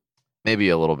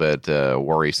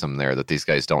worrisome there that these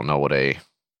guys don't know what a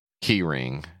key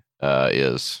ring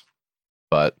is.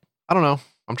 But I don't know.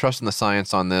 I'm trusting the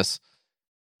science on this,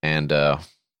 and we'll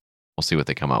see what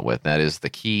they come up with. That is the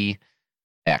Key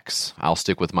X. I'll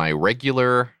stick with my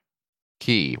regular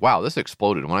key. Wow, this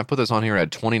exploded. When I put this on here, it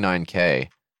had 29K.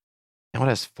 Now it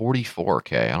has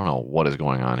 44K. I don't know what is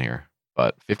going on here,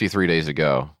 but 53 days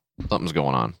ago, something's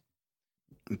going on.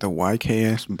 The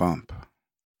YKS bump.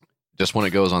 Just when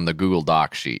it goes on the Google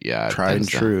Doc sheet, yeah. Tried and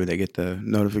true. They get the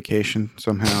notification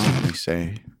somehow, and they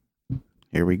say,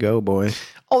 "Here we go, boys."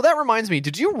 Oh, that reminds me.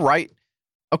 Did you write?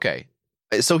 Okay,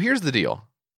 so here's the deal.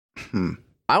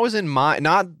 I was in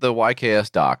not the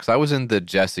YKS docs. I was in the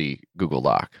Jesse Google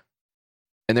Doc.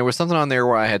 And there was something on there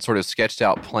where I had sort of sketched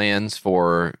out plans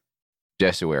for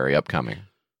Jessuary upcoming.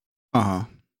 Uh-huh.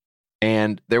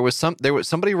 And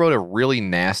somebody wrote a really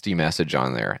nasty message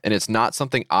on there, and it's not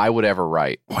something I would ever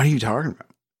write. What are you talking about?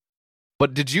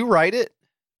 But did you write it?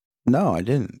 No, I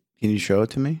didn't. Can you show it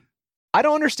to me? I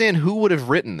don't understand who would have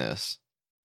written this.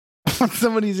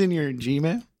 Somebody's in your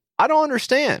Gmail? I don't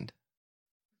understand.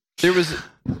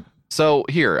 So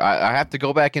here, I have to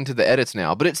go back into the edits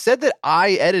now, but it said that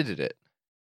I edited it.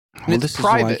 Well, this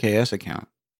private. Is the YKS account.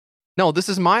 No, this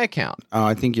is my account. Oh,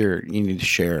 I think you need to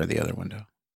share the other window.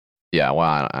 Yeah,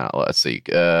 well, let's see.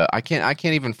 I can't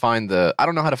even find I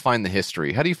don't know how to find the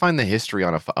history. How do you find the history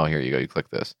on oh, here you go. You click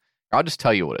this. I'll just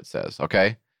tell you what it says,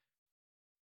 okay?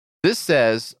 This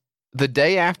says, the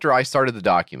day after I started the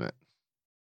document,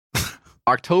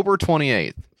 October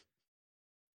 28th,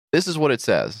 This is what it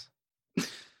says.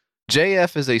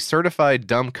 JF is a certified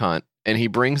dumb cunt, and he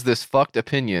brings this fucked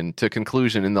opinion to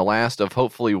conclusion in the last of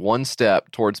hopefully one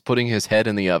step towards putting his head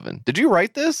in the oven. Did you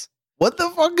write this? What the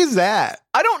fuck is that?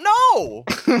 I don't know.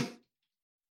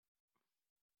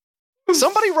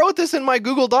 Somebody wrote this in my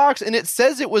Google Docs, and it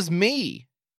says it was me.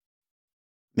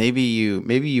 Maybe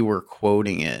you were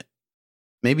quoting it.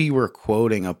 Maybe you were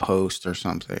quoting a post or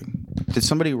something. Did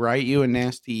somebody write you a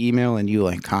nasty email and you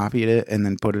like copied it and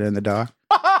then put it in the doc?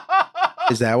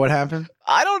 Is that what happened?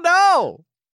 I don't know.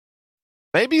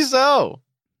 Maybe so.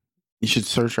 You should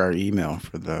search our email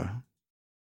for the...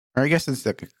 Or I guess it's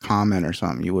like a comment or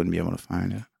something. You wouldn't be able to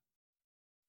find it.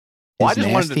 Well, I just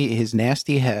wanted to... His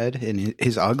nasty head and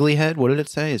his ugly head. What did it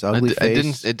say? His ugly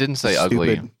face. It didn't say stupid,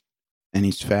 ugly. And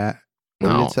he's fat.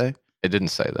 What did it say? It didn't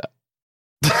say that.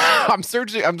 I'm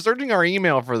searching our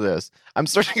email for this. I'm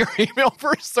searching our email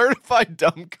for a certified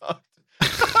dumb cunt.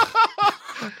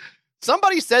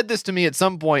 Somebody said this to me at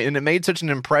some point, and it made such an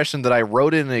impression that I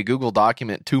wrote it in a Google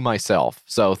document to myself.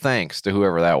 So thanks to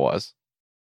whoever that was.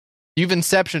 You've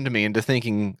inceptioned me into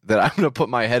thinking that I'm going to put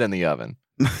my head in the oven.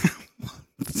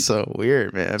 That's so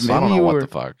weird, man. So I don't know what the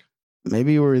fuck.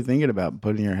 Maybe you were thinking about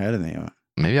putting your head in the oven.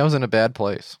 Maybe I was in a bad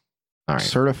place. All right.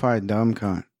 Certified dumb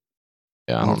cunt.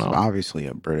 Yeah, I don't know. Obviously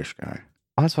a British guy.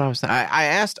 Well, that's what I was saying.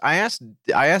 I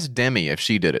asked Demi if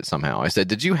she did it somehow. I said,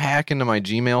 "Did you hack into my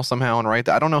Gmail somehow and write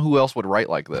that?" I don't know who else would write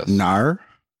like this. Nar.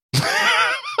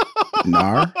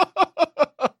 Nar.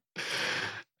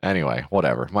 Anyway,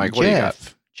 whatever. Mike, what do you got?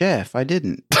 Jeff, I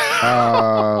didn't.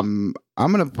 I'm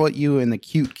gonna put you in the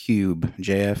cute cube,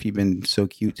 JF. You've been so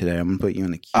cute today. I'm gonna put you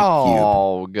in the cute cube.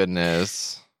 Oh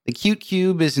goodness. The cute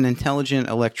cube is an intelligent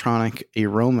electronic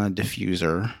aroma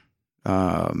diffuser.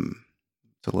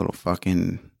 It's a little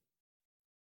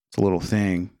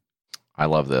thing. I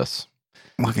love this.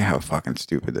 Look at how fucking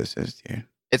stupid this is, dude.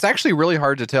 It's actually really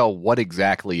hard to tell what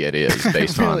exactly it is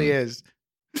based it on. Really is.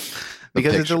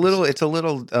 Because pictures. it's a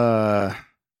little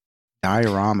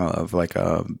diorama of like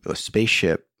a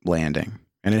spaceship landing,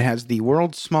 and it has the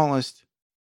world's smallest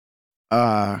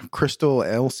crystal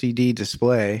LCD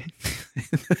display in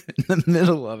the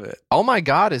middle of it. Oh my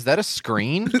God, is that a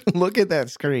screen? Look at that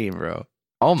screen, bro.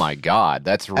 Oh my God,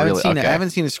 that's really okay. I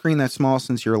haven't seen a screen that small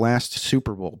since your last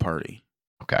Super Bowl party.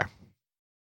 Okay.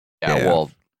 Yeah.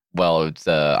 Well, it's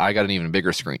I got an even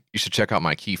bigger screen. You should check out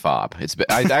my key fob.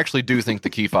 I actually do think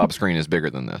the key fob screen is bigger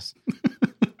than this.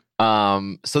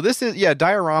 So this is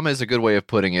diorama is a good way of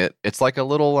putting it. It's like a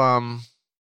little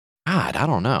God, I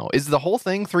don't know. Is the whole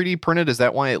thing 3D printed? Is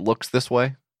that why it looks this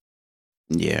way?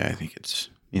 Yeah, I think it's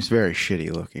very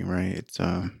shitty looking, right? It's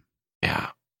yeah.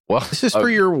 Well, this is for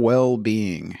your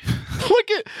well-being.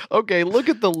 Look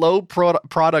at the low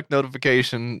product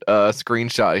notification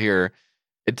screenshot here.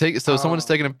 Someone's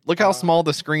taking a look how small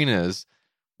the screen is.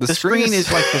 The screen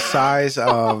is like the size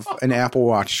of an Apple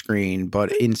Watch screen,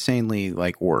 but insanely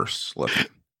like worse looking.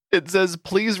 It says,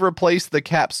 "Please replace the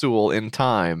capsule in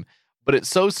time," but it's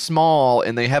so small,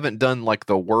 and they haven't done like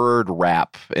the word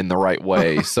wrap in the right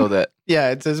way, so that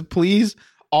it says, "Please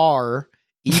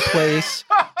replace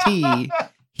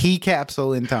he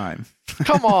capsule in time."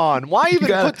 Come on, why even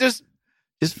put just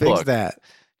fix that?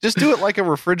 Just do it like a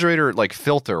refrigerator like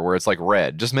filter where it's like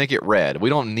red. Just make it red. We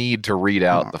don't need to read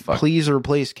out the fuck. Please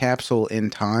replace capsule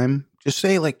in time. Just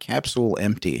say like capsule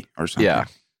empty or something. Yeah,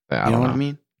 you know what I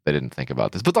mean? They didn't think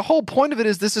about this, but the whole point of it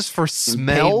is this is for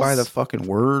smells. Paid by the fucking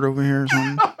word over here or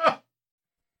something.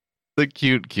 The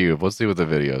cute cube. Let's see what the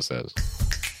video says.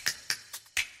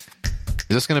 Is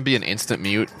this going to be an instant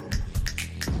mute?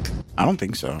 I don't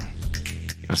think so.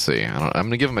 Let's see. I'm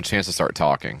going to give him a chance to start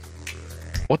talking.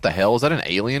 What the hell? Is that an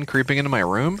alien creeping into my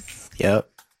room? Yep.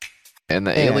 And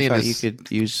the alien is... You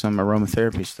could use some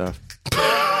aromatherapy stuff.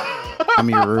 I'm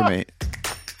your roommate.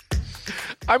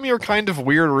 I'm your kind of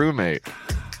weird roommate.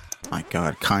 My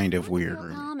God, kind of weird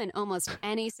roommate. Calm in almost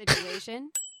any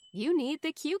situation, you need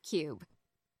the Q-Cube.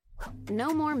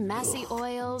 No more messy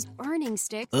oils, burning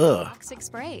sticks, and toxic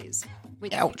sprays.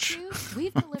 With Q-Cube,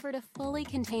 we've delivered a fully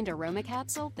contained aroma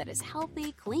capsule that is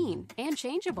healthy, clean, and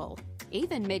changeable,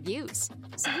 even mid-use,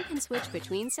 so you can switch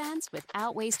between scents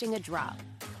without wasting a drop.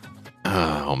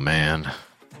 Oh, man.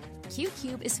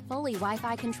 Q-Cube is fully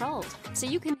Wi-Fi controlled, so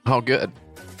you can... Oh, good.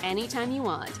 Anytime you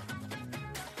want.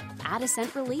 Add a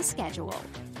scent release schedule,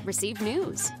 receive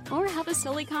news, or have a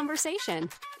silly conversation,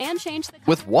 and change the...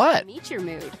 With what? ...to meet your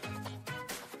mood.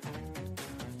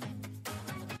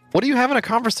 What are you having a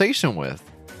conversation with?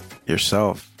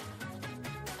 Yourself.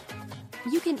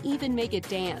 You can even make it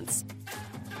dance.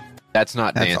 That's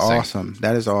dancing. Awesome.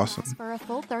 That is awesome. For a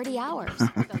full 30 hours.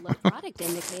 With a low product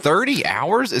indicator. 30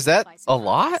 hours? Is that a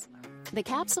lot? The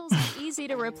capsules are easy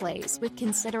to replace with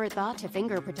considerate thought to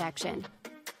finger protection.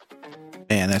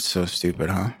 Man, that's so stupid,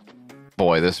 huh?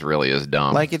 Boy, this really is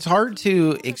dumb. Like, it's hard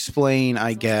to explain,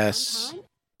 I guess,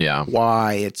 yeah,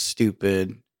 why it's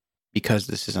stupid because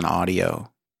this is an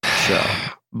audio show.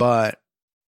 But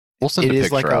we'll send it a is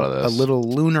picture like out of a this. little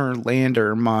lunar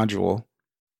lander module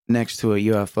next to a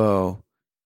UFO.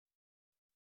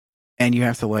 And you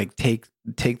have to like take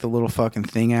the little fucking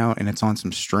thing out, and it's on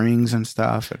some strings and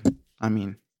stuff. And, I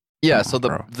mean, yeah. come So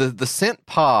on, the scent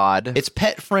pod, it's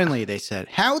pet friendly. They said,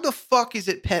 how the fuck is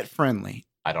it pet friendly?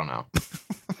 I don't know.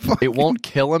 It won't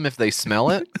kill them if they smell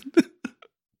it.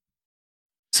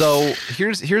 So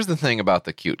here's the thing about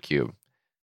the Cute Cube.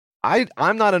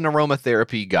 I'm not an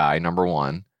aromatherapy guy. Number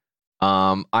one.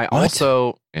 I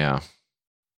also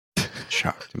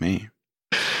Shocked me.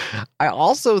 I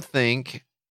also think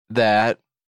that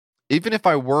even if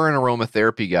I were an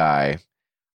aromatherapy guy,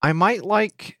 I might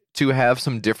like to have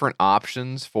some different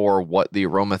options for what the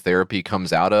aromatherapy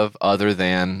comes out of other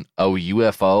than a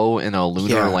UFO and a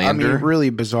lunar lander. I mean, really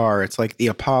bizarre. It's like the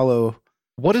Apollo.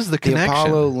 What is the connection? The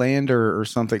Apollo lander or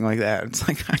something like that. It's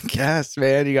like, I guess,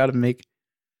 man, you got to make.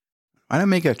 Why not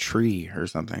make a tree or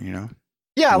something, you know?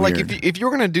 Yeah, Weird. like if you're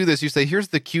going to do this, you say, here's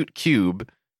the cute cube.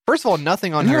 First of all,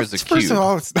 nothing on here is a cube. First of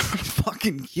all, it's not a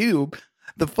fucking cube.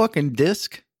 The fucking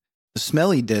disc, the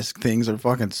smelly disc things are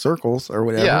fucking circles or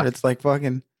whatever. Yeah. It's like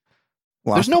fucking.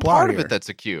 There's no part of it that's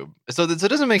a cube. So it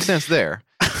doesn't make sense there.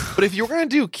 But if you're going to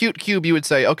do cute cube, you would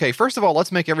say, okay, first of all,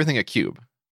 let's make everything a cube.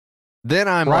 Then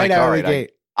I'm right like, out all of the right,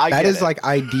 gate. I that get is it. like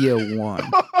idea one.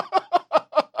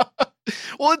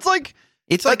 Well, it's like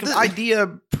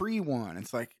idea pre-one.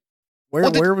 It's like, where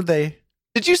Well, where would they?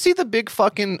 Did you see the big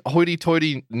fucking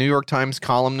hoity-toity New York Times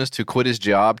columnist who quit his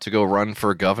job to go run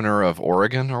for governor of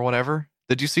Oregon or whatever?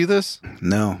 Did you see this?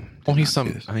 No. Well, he's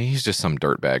just some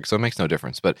dirtbag, so it makes no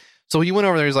difference. But so he went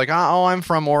over there. He's like, oh, I'm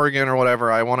from Oregon or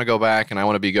whatever. I want to go back and I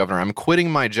want to be governor. I'm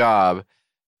quitting my job.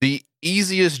 The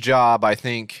easiest job I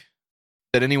think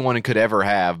that anyone could ever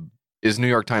have is New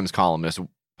York Times columnist.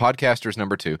 Podcaster's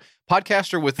number 2.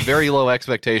 Podcaster with very low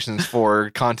expectations for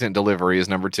content delivery is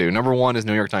number 2. Number 1 is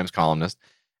New York Times columnist.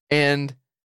 And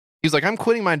he's like, I'm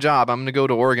quitting my job. I'm going to go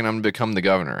to Oregon. I'm going to become the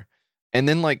governor. And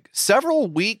then like several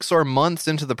weeks or months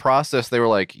into the process, they were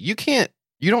like, you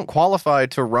don't qualify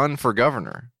to run for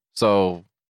governor. So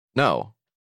no.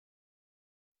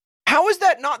 How is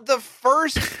that not the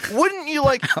first? Wouldn't you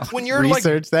like when you're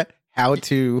research that how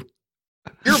to?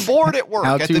 You're bored at work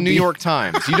at the New York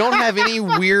Times. You don't have any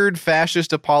weird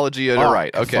fascist apology to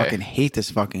write. Okay. I fucking hate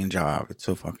this fucking job. It's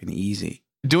so fucking easy.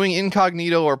 Doing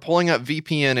incognito or pulling up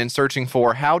VPN and searching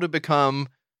for how to become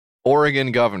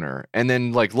Oregon governor, and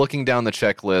then like looking down the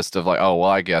checklist of like, oh, well,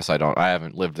 I guess I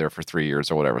haven't lived there for 3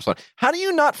 years or whatever. So how do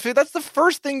you not fit? That's the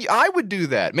first thing I would do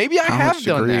that. Maybe I have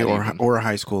done that. Or a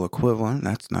high school equivalent.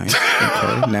 That's nice.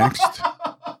 Okay, next.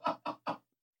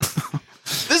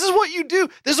 This is what you do.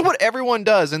 This is what everyone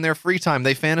does in their free time.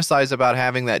 They fantasize about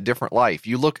having that different life.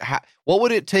 You look, what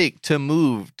would it take to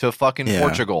move to fucking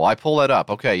Portugal? I pull that up.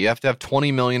 Okay, you have to have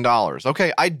 $20 million.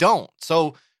 Okay, I don't.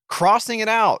 So crossing it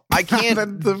out. I can't.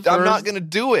 I'm not going to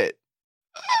do it.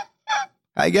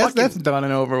 I guess that's done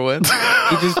and over with.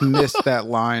 He just missed that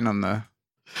line on the.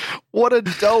 What a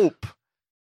dope.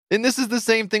 And this is the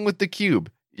same thing with the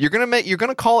cube. You're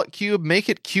gonna call it cube, make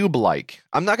it cube-like.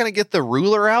 I'm not gonna get the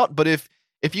ruler out, but if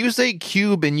you say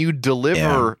cube and you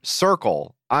deliver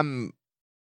circle, I'm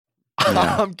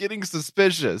getting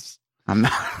suspicious. I'm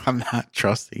not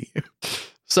trusting you.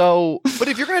 So, but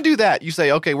if you're gonna do that, you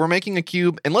say, okay, we're making a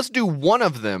cube, and let's do one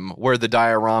of them where the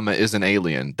diorama is an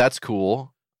alien. That's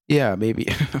cool. Yeah, maybe.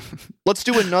 Let's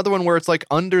do another one where it's like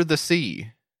under the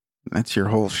sea. That's your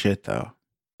whole shit, though.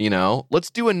 You know,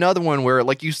 let's do another one where,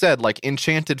 like you said, like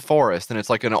enchanted forest, and it's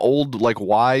like an old, like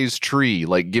wise tree,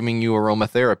 like giving you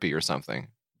aromatherapy or something.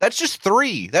 That's just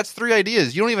 3. That's 3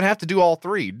 ideas. You don't even have to do all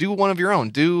 3. Do one of your own.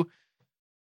 Do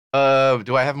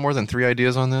I have more than 3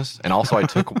 ideas on this? And also,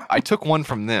 I took one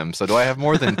from them. So do I have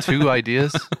more than 2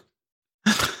 ideas?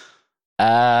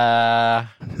 Not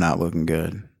looking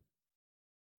good.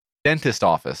 Dentist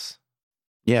office.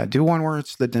 Yeah, do one where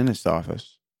it's the dentist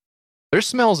office. There's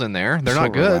smells in there. They're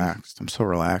not good. Relaxed. I'm so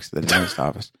relaxed at the dentist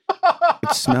office. I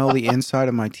could smell the inside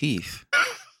of my teeth.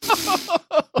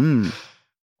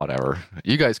 Whatever.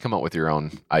 You guys come up with your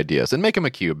own ideas and make them a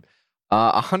cube.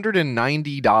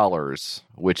 $190,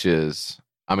 which is,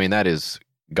 I mean, that is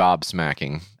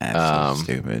gobsmacking. That's so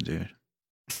stupid, dude.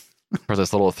 For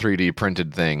this little 3D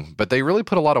printed thing. But they really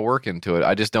put a lot of work into it.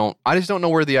 I just don't know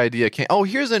where the idea came. Oh,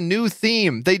 here's a new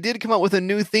theme. They did come up with a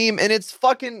new theme, and it's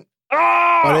fucking...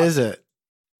 What is it?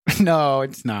 No,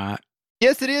 it's not.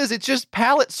 Yes, it is. It's just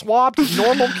palette swapped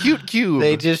normal cute cube.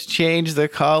 They just changed the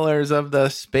colors of the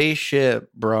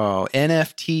spaceship, bro.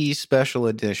 NFT special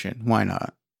edition. Why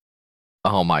not?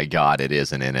 Oh my God, it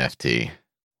is an NFT.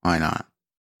 Why not?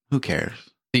 Who cares?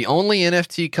 The only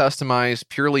NFT customized,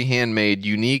 purely handmade,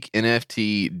 unique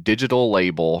NFT digital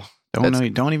label.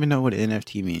 Don't even know what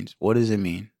NFT means. What does it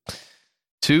mean?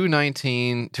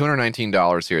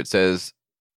 $219 here. It says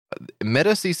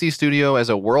Meta CC Studio, as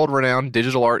a world-renowned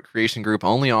digital art creation group,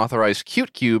 only authorized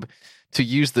Cute Cube to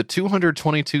use the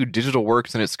 222 digital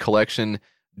works in its collection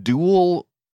double-sided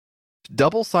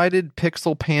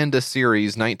Pixel Panda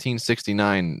series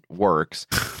 1969 works.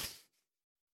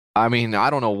 I mean, I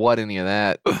don't know what any of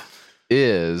that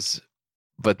is,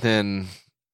 but then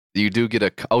you do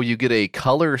get you get a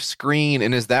color screen,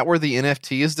 and is that where the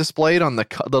NFT is displayed on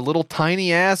the little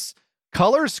tiny ass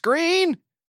color screen?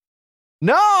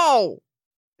 No,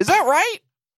 is that right?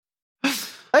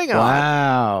 Hang on.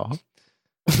 Wow.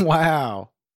 Wow.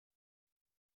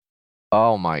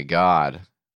 Oh my God.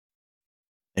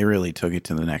 They really took it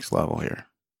to the next level here.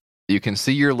 You can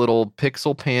see your little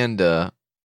pixel panda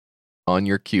on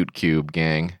your Cute Cube,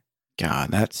 gang. God,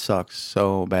 that sucks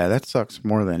so bad. That sucks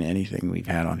more than anything we've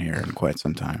had on here in quite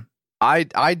some time.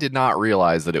 I did not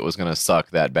realize that it was going to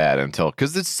suck that bad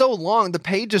because it's so long. The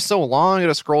page is so long. You got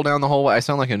to scroll down the whole way. I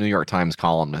sound like a New York Times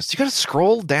columnist. You got to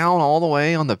scroll down all the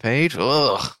way on the page.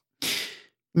 Ugh.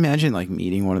 Imagine like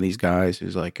meeting one of these guys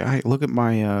who's like, I look at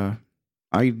my,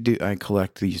 I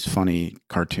collect these funny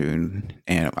cartoon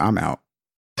and I'm out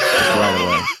just right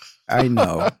away. I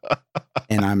know.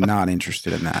 And I'm not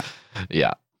interested in that.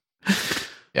 Yeah.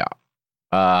 Yeah.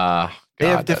 They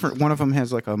have different, one of them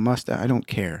has like a mustache. I don't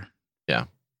care. Yeah.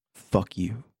 Fuck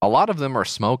you. A lot of them are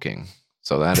smoking.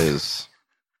 So that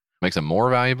makes it more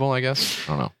valuable, I guess.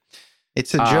 I don't know.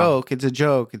 It's a joke. It's a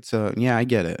joke. Yeah, I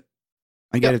get it.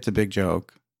 I get it's a big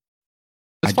joke.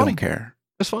 It's funny. Don't care.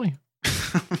 It's funny.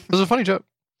 It was a funny joke.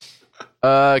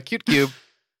 Cute Cube.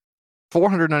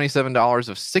 $497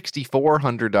 of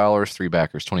 $6,400. 3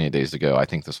 backers 28 days ago. I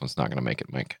think this one's not going to make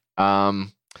it, Mike. How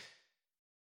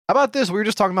about this? We were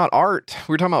just talking about art.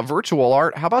 We were talking about virtual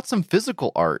art. How about some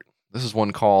physical art? This is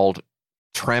one called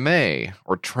Trame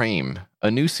or Trame, a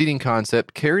new seating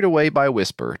concept carried away by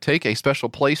whisper. Take a special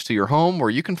place to your home where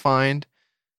you can find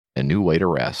a new way to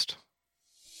rest.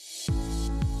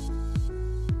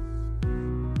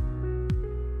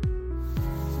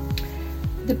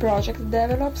 The project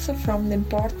develops from the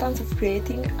importance of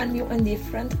creating a new and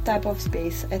different type of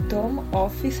space at home,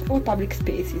 office, or public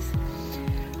spaces.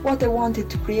 What I wanted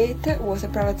to create was a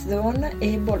private zone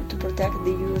able to protect the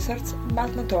users,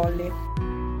 but not only.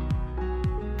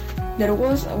 There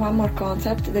was one more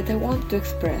concept that I wanted to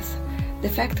express, the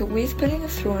fact of whispering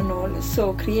through an hall,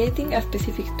 so creating a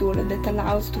specific tool that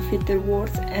allows to filter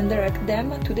words and direct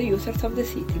them to the users of the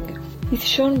setting. It's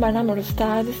shown by a number of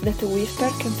studies that a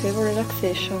whisper can favor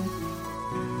relaxation.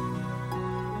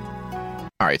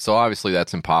 All right, so obviously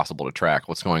that's impossible to track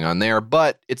what's going on there,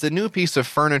 but it's a new piece of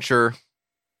furniture,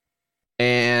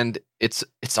 and it's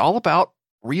all about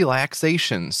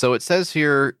relaxation. So it says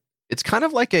here, it's kind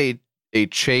of like a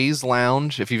chaise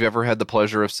lounge, if you've ever had the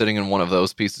pleasure of sitting in one of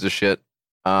those pieces of shit,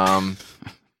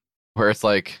 where it's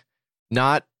like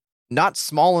not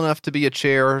small enough to be a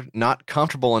chair, not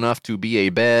comfortable enough to be a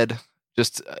bed,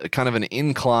 just kind of an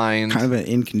incline. Kind of an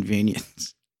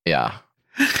inconvenience. Yeah.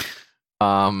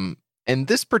 And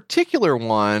this particular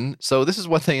one, so this is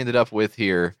what they ended up with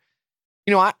here.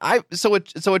 You know, so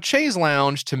a chaise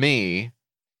lounge to me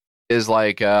is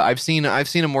like I've seen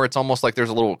them where it's almost like there's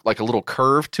a little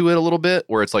curve to it a little bit,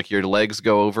 where it's like your legs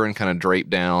go over and kind of drape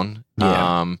down.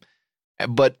 Yeah.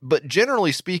 But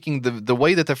generally speaking, the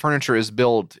way that the furniture is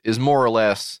built is more or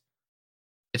less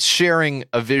it's sharing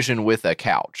a vision with a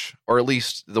couch, or at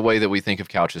least the way that we think of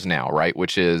couches now, right?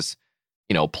 Which is,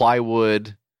 you know,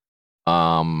 plywood,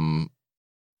 and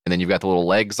then you've got the little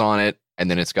legs on it,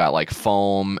 and then it's got like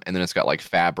foam, and then it's got like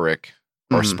fabric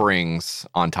or springs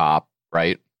on top,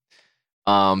 right?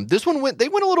 This one they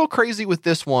went a little crazy with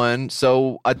this one.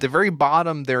 So at the very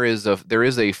bottom there is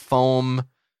a foam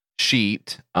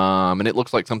sheet, and it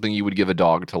looks like something you would give a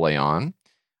dog to lay on.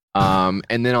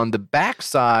 And then on the back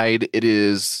side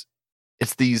it's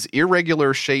these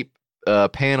irregular shape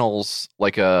panels,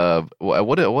 like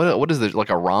what is it, like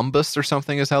a rhombus or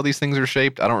something is how these things are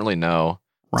shaped. I don't really know.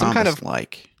 Some kind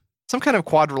of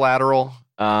quadrilateral.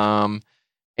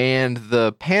 And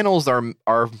the panels are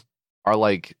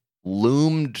like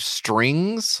loomed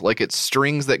strings, like it's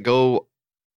strings that go.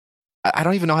 I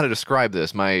don't even know how to describe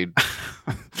this.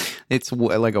 It's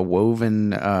like a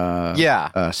woven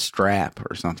strap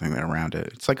or something around it.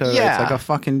 It's like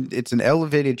it's an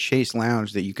elevated chase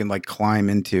lounge that you can like climb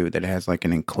into that has like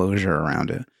an enclosure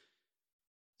around it.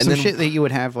 And some shit that you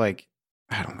would have like,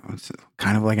 I don't know, it's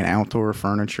kind of like an outdoor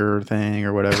furniture thing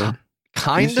or whatever.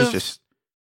 This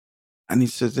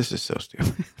is so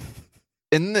stupid.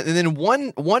 And then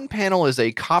one panel is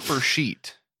a copper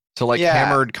sheet. So like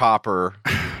hammered copper.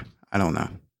 I don't know.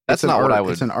 That's not what I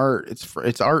would. It's an art.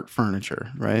 It's art furniture,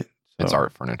 right? So. It's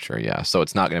art furniture, yeah. So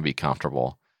it's not going to be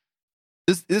comfortable.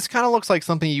 This kind of looks like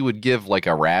something you would give like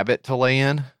a rabbit to lay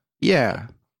in. Yeah.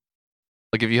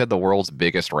 Like if you had the world's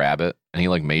biggest rabbit and he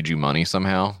like made you money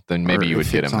somemew, then maybe you would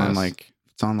get him this.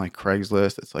 It's on like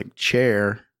Craigslist. It's like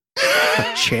chair.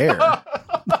 A chair.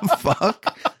 The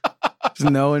fuck? There's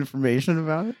no information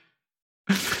about it.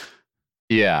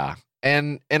 Yeah.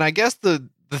 And I guess the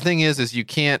thing is you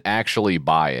can't actually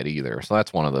buy it either. So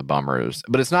that's one of the bummers.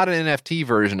 But it's not an NFT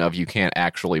version of you can't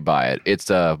actually buy it. It's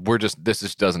this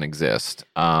just doesn't exist.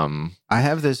 I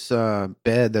have this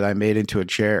bed that I made into a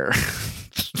chair.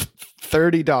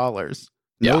 $30.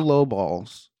 No low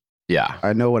balls. Yeah.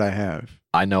 I know what I have.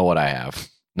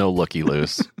 No looky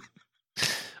loose.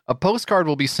 A postcard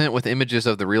will be sent with images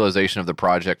of the realization of the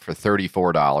project for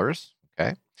 $34.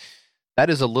 Okay. That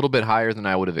is a little bit higher than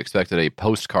I would have expected a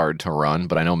postcard to run,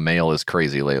 but I know mail is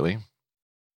crazy lately.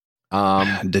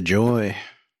 The joy.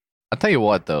 I'll tell you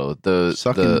what, though.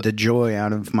 Sucking the joy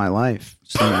out of my life.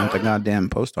 Sitting at the goddamn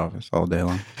post office all day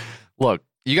long. Look,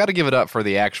 you got to give it up for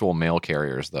the actual mail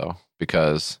carriers, though,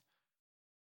 because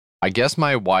I guess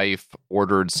my wife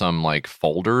ordered some, like,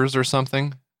 folders or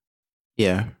something.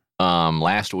 Yeah.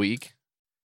 Last week.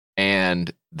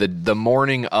 And the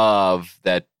morning of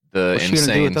that, what's she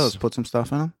gonna do with those? Put some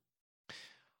stuff in them?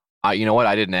 You know what?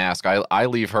 I didn't ask. I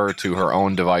leave her to her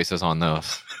own devices on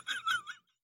those.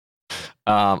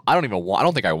 I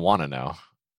don't think I want to know.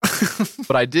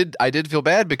 But I did feel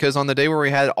bad because on the day where we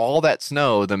had all that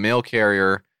snow, the mail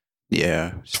carrier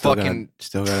still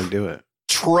gotta do it.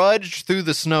 Trudged through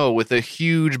the snow with a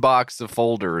huge box of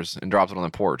folders and dropped it on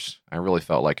the porch. I really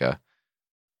felt like a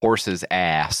horse's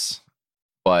ass.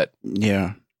 But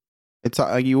yeah. It's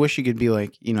you wish you could be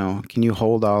like, can you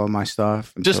hold all of my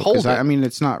stuff? Just hold it. I mean,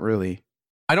 it's not really.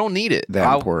 I don't need it.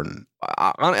 That important.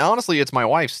 Honestly, it's my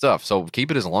wife's stuff, so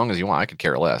keep it as long as you want. I could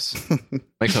care less.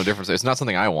 Makes no difference. It's not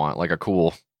something I want, like a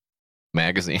cool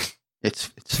magazine. It's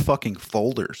fucking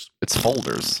folders. It's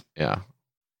folders. Yeah.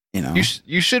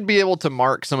 You should be able to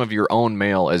mark some of your own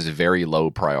mail as very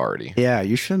low priority. Yeah,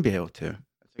 you should be able to.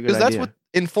 Because that's what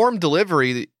informed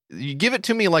delivery. You give it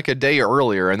to me like a day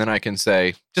earlier, and then I can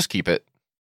say, just keep it.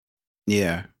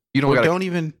 Yeah. You don't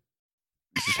even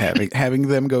just having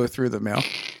them go through the mail.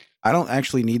 I don't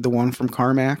actually need the one from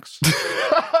CarMax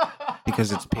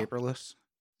because it's paperless.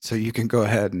 So you can go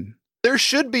ahead and. There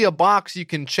should be a box you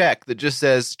can check that just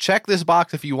says, check this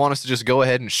box if you want us to just go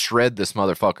ahead and shred this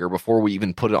motherfucker before we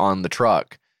even put it on the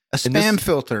truck. A spam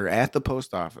filter at the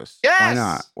post office. Yes! Why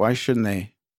not? Why shouldn't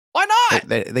they? Why not?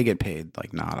 They get paid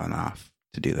like not enough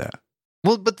to do that.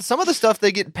 Well, but some of the stuff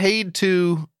they get paid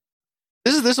to.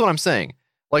 This is what I'm saying.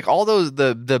 Like all those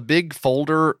the big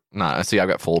folder. See, I've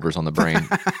got folders on the brain.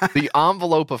 The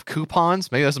envelope of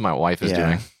coupons. Maybe that's what my wife is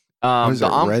doing.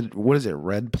 What is it?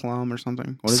 Red Plum or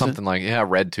something? What is something like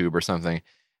Red Tube or something.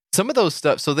 Some of those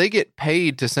stuff. So they get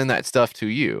paid to send that stuff to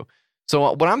you.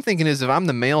 So what I'm thinking is, if I'm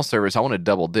the mail service, I want to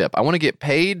double dip. I want to get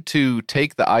paid to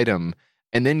take the item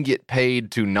and then get paid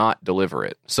to not deliver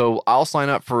it. So I'll sign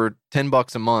up for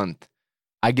 $10 a month.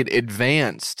 I get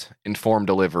advanced informed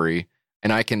delivery,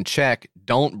 and I can check,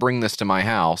 don't bring this to my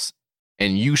house,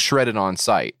 and you shred it on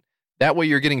site. That way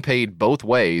you're getting paid both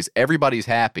ways. Everybody's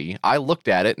happy. I looked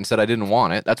at it and said I didn't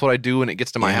want it. That's what I do when it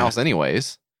gets to my house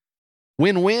anyways.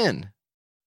 Win-win.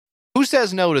 Who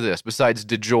says no to this besides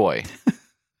DeJoy?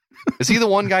 Is he the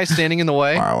one guy standing in the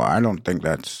way? Well, I don't think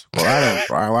that's...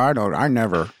 I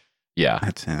never... Yeah.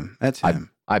 That's him. That's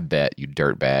him. I bet, you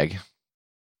dirtbag.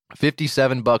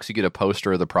 $57, you get a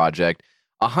poster of the project.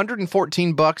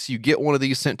 $114, you get one of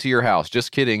these sent to your house.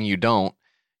 Just kidding, you don't.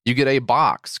 You get a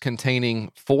box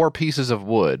containing 4 pieces of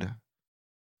wood.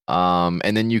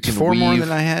 And then you can 4 more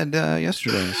than I had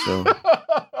yesterday, so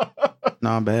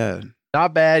not bad.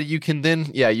 Not bad. You can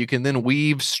then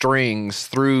weave strings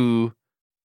through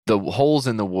the holes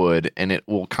in the wood, and it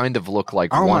will kind of look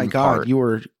like one part. Oh my God,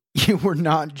 you were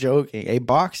not joking. A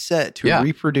box set to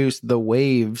reproduce the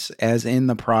waves as in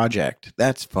the project.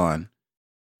 That's fun.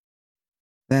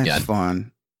 That's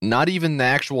fun. Not even the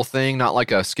actual thing, not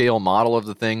like a scale model of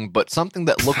the thing, but something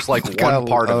that looks like one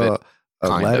part of it. A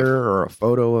letter or a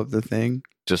photo of the thing.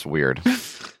 Just weird.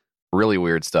 really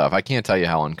weird stuff. I can't tell you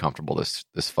how uncomfortable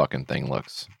this fucking thing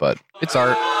looks, but it's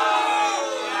art.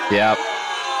 Yeah.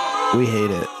 We hate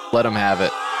it. Let them have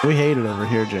it. We hate it over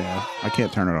here, JF. I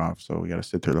can't turn it off, so we got to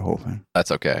sit through the whole thing.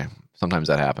 That's okay. Sometimes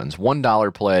that happens.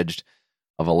 $1 pledged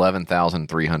of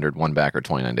 11,300 one backer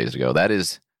 29 days ago. That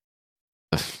is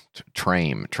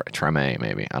Treme,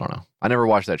 maybe. I don't know. I never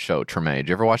watched that show, Treme. Did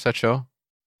you ever watch that show?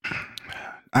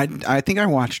 I think I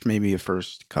watched maybe the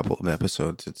first couple of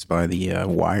episodes. It's by the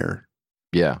Wire.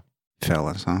 Yeah.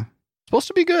 Fellas, huh? Supposed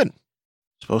to be good.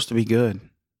 Supposed to be good.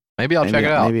 Maybe I'll check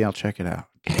it out. Maybe I'll check it out.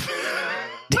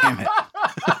 Damn it.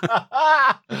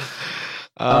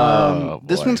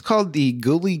 This one's called the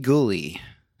Gooly Gooly.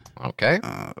 Okay.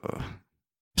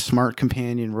 Smart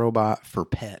companion robot for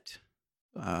pet.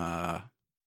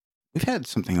 We've had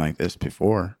something like this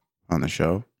before on the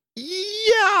show.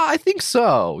 Yeah, I think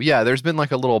so. Yeah, there's been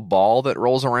like a little ball that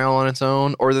rolls around on its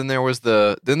own, or then there was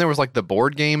like the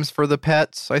board games for the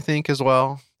pets, I think, as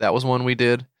well. That was one we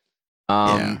did.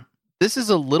 Yeah. This is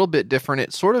a little bit different.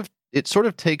 It sort of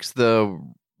takes the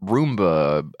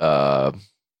Roomba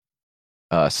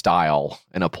style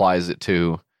and applies it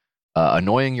to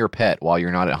annoying your pet while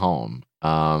you're not at home.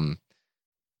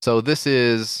 So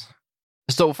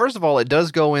first of all, it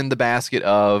does go in the basket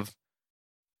of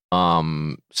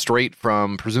straight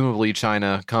from presumably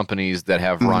China companies that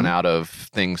have run out of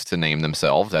things to name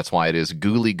themselves. That's why it is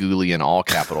Gooly Gooly in all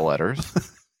capital letters.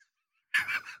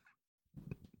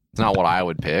 It's not what I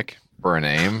would pick for a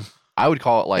name. I would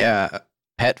call it like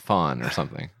Pet Fun or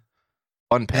something.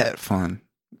 Fun Pet Fun.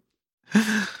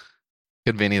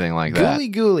 Could be anything like that.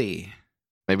 Gooly Gooly.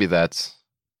 Maybe that's...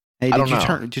 Hey,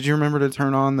 did you remember to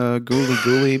turn on the Gooly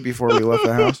Gooly before we left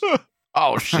the house?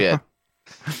 Oh, shit.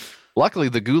 Luckily,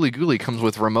 the Gooly Gooly comes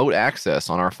with remote access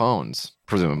on our phones,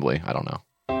 presumably. I don't know.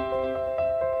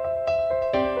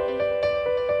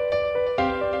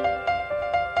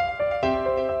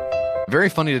 Very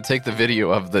funny to take the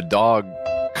video of the dog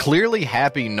clearly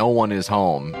happy no one is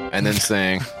home and then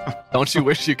saying, don't you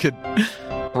wish you could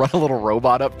run a little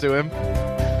robot up to him?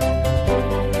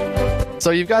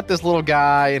 So you've got this little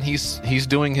guy and he's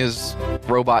doing his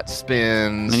robot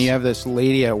spins. And you have this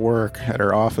lady at work at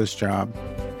her office job.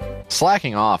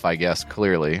 Slacking off, I guess,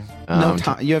 clearly.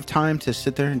 You have time to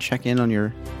sit there and check in on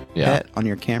your pet on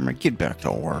your camera. Get back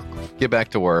to work. Get back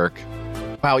to work.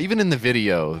 Wow, even in the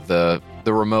video, the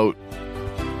remote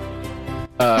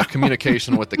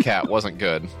communication with the cat wasn't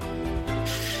good.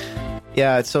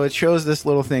 Yeah, so it shows this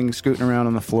little thing scooting around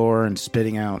on the floor and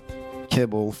spitting out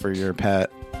kibble for your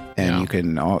pet. And you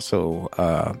can also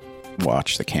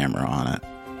watch the camera on it.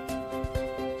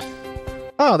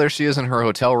 Oh, there she is in her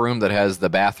hotel room that has the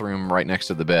bathroom right next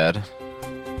to the bed.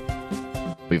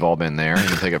 We've all been there. You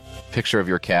can take a picture of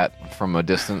your cat from a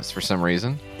distance for some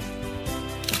reason.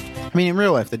 I mean, in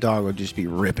real life, the dog would just be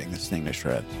ripping this thing to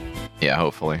shreds. Yeah,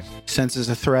 hopefully. Senses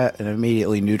a threat and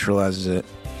immediately neutralizes it,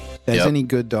 as any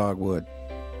good dog would.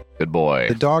 Good boy.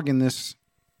 The dog in this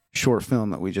short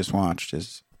film that we just watched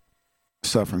is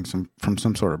suffering from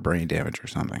some sort of brain damage or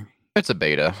something. It's a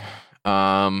beta.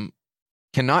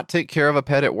 Cannot take care of a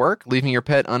pet at work, leaving your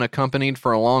pet unaccompanied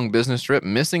for a long business trip,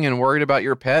 missing and worried about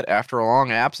your pet after a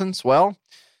long absence? Well,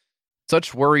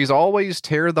 such worries always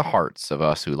tear the hearts of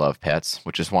us who love pets,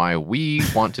 which is why we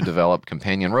want to develop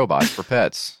companion robots for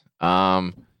pets.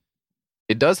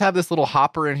 It does have this little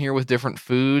hopper in here with different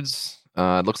foods.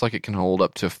 It looks like it can hold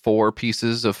up to 4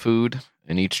 pieces of food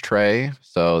in each tray,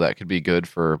 so that could be good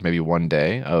for maybe one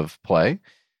day of play.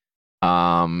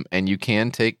 And you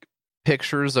can take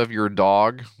pictures of your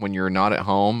dog when you're not at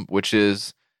home, which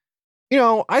is,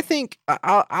 I think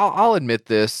I'll admit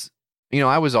this.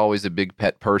 I was always a big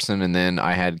pet person, and then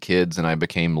I had kids, and I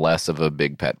became less of a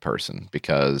big pet person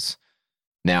because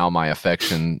now my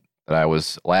affection that I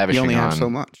was lavishing on. You only have so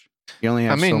much. You only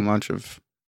have so much of.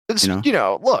 It's,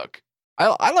 look,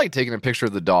 I like taking a picture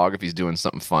of the dog if he's doing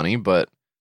something funny, but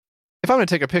if I'm going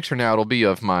to take a picture now, it'll be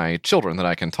of my children that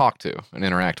I can talk to and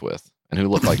interact with and who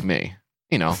look like me.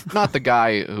 Not the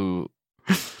guy who,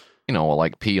 will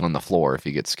like pee on the floor if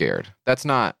he gets scared.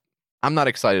 I'm not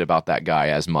excited about that guy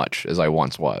as much as I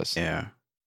once was. Yeah.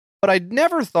 But I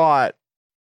never thought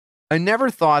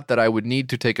that I would need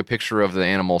to take a picture of the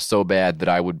animal so bad that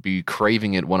I would be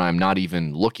craving it when I'm not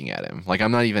even looking at him. Like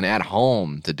I'm not even at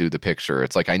home to do the picture.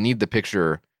 It's like I need the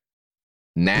picture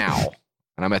now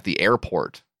and I'm at the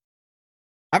airport.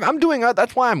 I'm doing,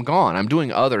 that's why I'm gone. I'm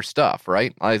doing other stuff,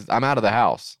 right? I'm out of the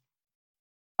house.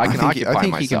 I think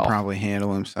myself. He can probably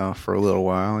handle himself for a little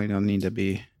while. He don't need to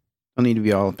be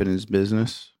all up in his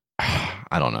business.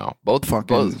 I don't know. Both.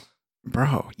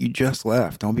 Bro, you just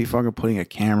left. Don't be fucking putting a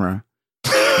camera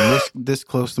this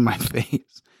close to my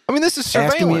face. I mean, this is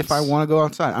surveillance. Asking me if I want to go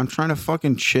outside. I'm trying to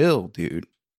fucking chill, dude.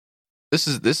 This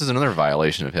is another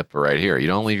violation of HIPAA right here. You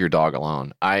don't leave your dog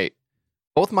alone.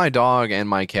 Both my dog and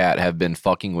my cat have been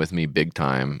fucking with me big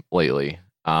time lately.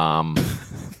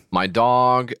 My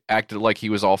dog acted like he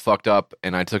was all fucked up,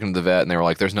 and I took him to the vet, and they were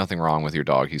like, "There's nothing wrong with your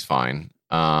dog. He's fine."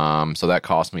 So that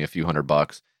cost me a few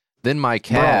 $100. Then my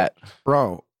cat,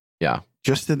 bro, yeah,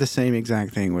 just did the same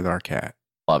exact thing with our cat.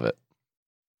 Love it.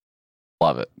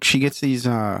 She gets these.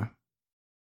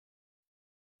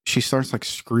 She starts like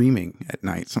screaming at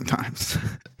night sometimes.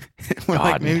 We're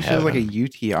like, maybe she has like a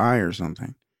UTI or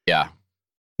something. Yeah.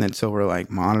 And so we're like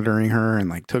monitoring her and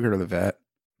like took her to the vet.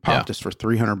 Popped us for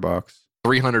 $300.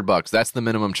 $300. That's the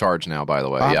minimum charge now, by the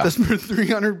way. Popped us for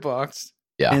 $300.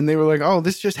 Yeah. And they were like, "Oh,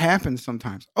 this just happens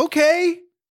sometimes." Okay.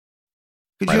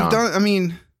 Could you have done? I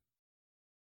mean,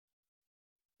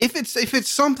 if it's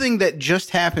something that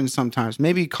just happens sometimes,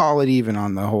 maybe call it even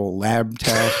on the whole lab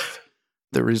test,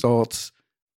 the results.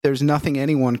 There's nothing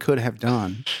anyone could have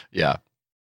done. Yeah.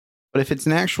 But if it's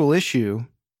an actual issue,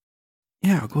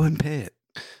 yeah, I'll go ahead and pay it.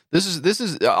 This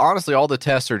is honestly, all the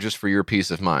tests are just for your peace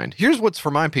of mind. Here's what's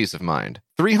for my peace of mind.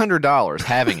 $300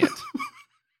 having it.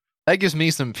 That gives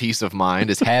me some peace of mind,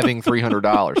 is having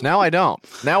 $300. Now I don't.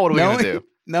 Now what are we going to do?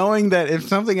 Knowing that if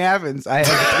something happens, I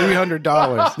have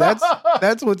 $300.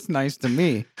 That's what's nice to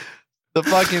me. The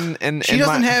fucking she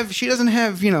doesn't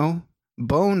have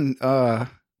bone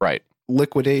right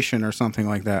liquidation or something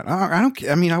like that.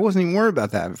 I mean, I wasn't even worried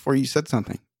about that before you said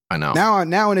something. I know.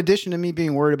 Now in addition to me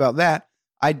being worried about that,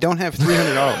 I don't have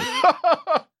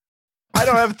 $300. I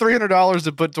don't have $300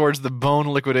 to put towards the bone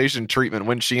liquidation treatment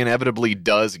when she inevitably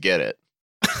does get it.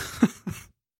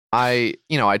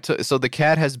 So the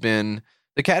cat has been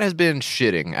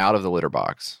shitting out of the litter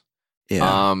box.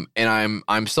 Yeah. And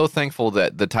I'm so thankful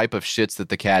that the type of shits that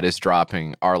the cat is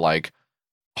dropping are like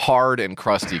hard and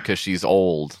crusty because she's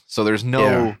old. So there's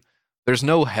no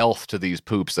health to these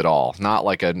poops at all. Not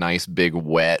like a nice big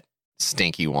wet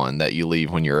stinky one that you leave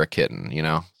when you're a kitten,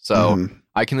 So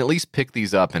I can at least pick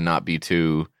these up and not be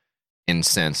too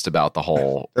incensed about the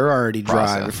whole They're already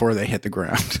process. dry before they hit the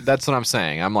ground. That's what I'm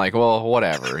saying. I'm like, well,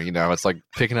 whatever. It's like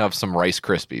picking up some Rice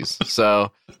Krispies.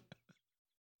 So,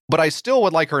 but I still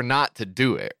would like her not to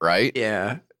do it, right?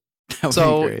 Yeah. That would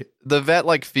so be great. The vet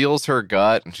like feels her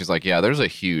gut and she's like, yeah, there's a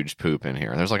huge poop in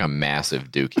here. There's like a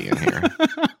massive dookie in here.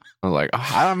 I was like,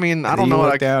 I don't know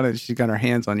what look down and she's got her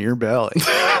hands on your belly.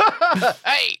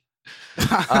 Hey.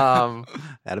 That'll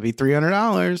be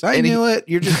 $300. I knew it.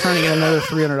 You're just trying to get another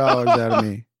 $300 out of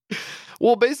me.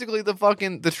 Well, basically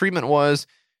the treatment was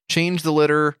change the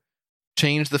litter,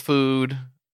 change the food,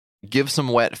 give some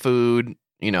wet food.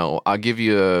 I'll give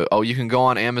you you can go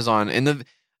on Amazon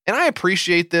and I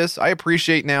appreciate this. I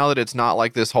appreciate now that it's not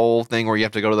like this whole thing where you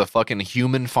have to go to the fucking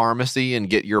human pharmacy and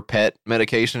get your pet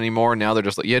medication anymore. Now they're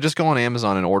just like, yeah, just go on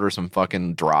Amazon and order some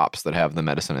fucking drops that have the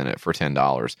medicine in it for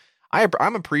 $10.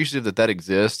 I'm appreciative that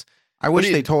exists. I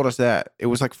wish they told us that. It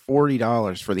was like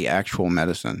 $40 for the actual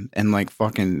medicine and like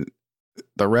fucking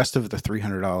the rest of the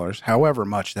 $300, however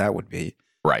much that would be,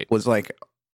 right, was like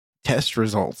test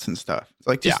results and stuff. It's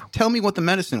like, just tell me what the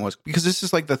medicine was, because this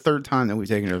is like the third time that we've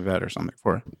taken her to the vet or something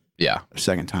for it. Yeah. Or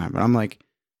second time. But I'm like,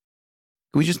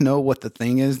 can we just know what the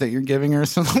thing is that you're giving her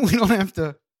so we don't have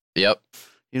to. Yep.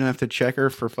 You don't have to check her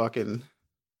for fucking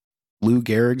Lou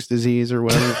Gehrig's disease or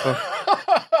whatever the fuck.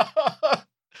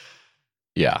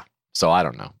 Yeah. So I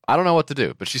don't know. I don't know what to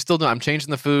do, but she's still doing. I'm changing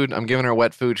the food. I'm giving her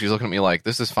wet food. She's looking at me like,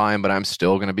 this is fine, but I'm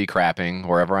still going to be crapping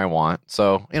wherever I want.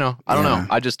 So, I don't know.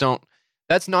 I just don't.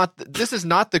 This is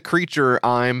not the creature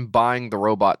I'm buying the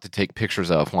robot to take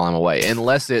pictures of while I'm away,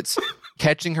 unless it's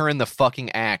catching her in the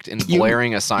fucking act and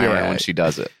blaring a siren when she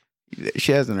does it.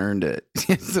 She hasn't earned it.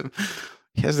 He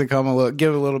has to come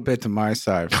give a little bit to my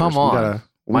side. Come on.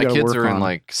 My kids are in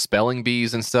like spelling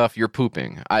bees and stuff. You're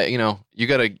pooping. You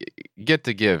got to get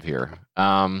to give here.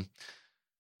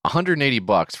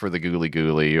 $180 for the Googly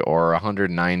Googly, or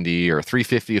 $190 or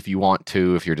 $350 if you want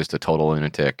to, if you're just a total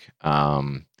lunatic.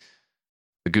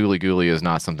 The Googly Googly is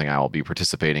not something I will be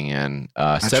participating in.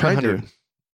 $700.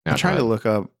 I tried to look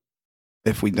up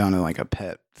if we'd done like a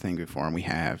pet thing before, and we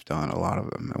have done a lot of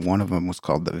them. And one of them was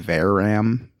called the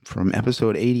Veram from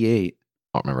episode 88.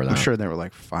 I don't remember that. I'm sure there were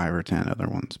like 5 or 10 other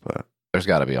ones, but there's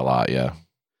got to be a lot, yeah.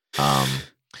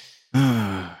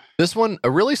 This one, a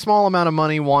really small amount of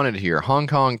money wanted here. Hong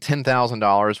Kong,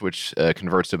 $10,000, which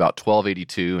converts to about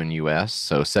 $12.82 in US.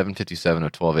 So $757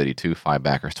 of $12.82, 5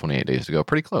 backers, 28 days to go.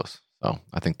 Pretty close. So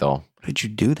I think they'll. Why did you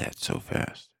do that so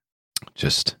fast?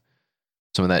 Just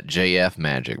some of that JF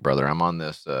magic, brother. I'm on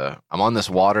this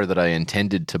water that I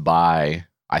intended to buy.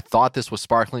 I thought this was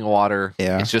sparkling water.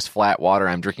 Yeah. It's just flat water.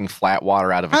 I'm drinking flat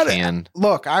water out of a can.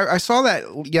 Look, I saw that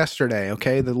yesterday,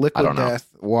 okay? The Liquid Death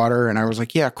water, and I was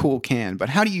like, yeah, cool can. But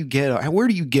where do you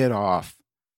get off?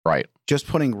 Right. Just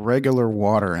putting regular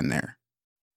water in there.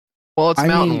 Well, it's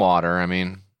mountain water. I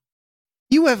mean,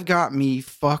 you have got me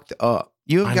fucked up.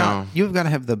 You have got to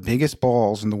have the biggest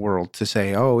balls in the world to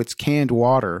say, oh, it's canned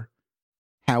water.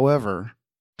 However,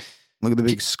 look at the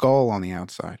big skull on the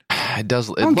outside. It does.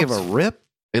 I don't give a rip.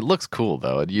 It looks cool,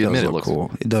 though. You admit it looks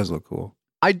cool. It does look cool.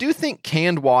 I do think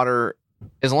canned water,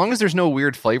 as long as there's no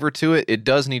weird flavor to it, it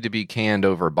does need to be canned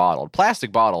over bottled.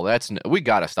 Plastic bottle, we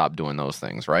got to stop doing those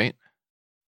things, right?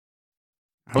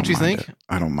 Don't you think?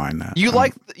 I don't mind that. You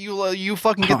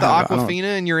fucking get the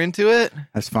Aquafina and you're into it?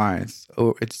 That's fine.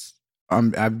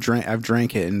 I've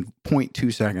drank it in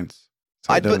 0.2 seconds.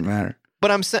 So it doesn't matter. But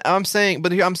I'm saying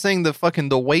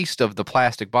the waste of the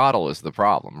plastic bottle is the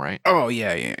problem, right? Oh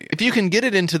yeah. If you can get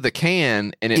it into the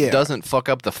can and it doesn't fuck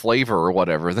up the flavor or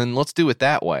whatever, then let's do it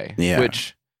that way. Yeah.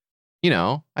 Which,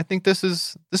 I think this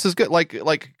is good. Like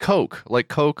Coke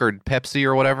or Pepsi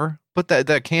or whatever. Put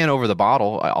that can over the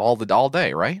bottle all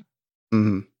day, right?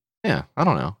 Mm-hmm. Yeah, I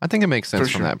don't know. I think it makes sense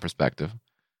from that perspective.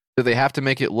 Do they have to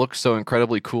make it look so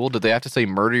incredibly cool? Did they have to say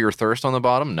 "murder your thirst" on the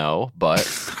bottom? No, but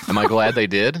am I glad they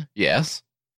did? Yes.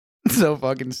 So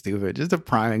fucking stupid. Just a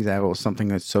prime example of something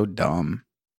that's so dumb.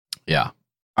 Yeah,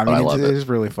 I mean, it is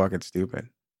really fucking stupid.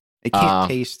 It can't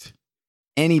taste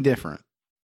any different.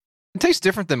 It tastes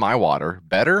different than my water.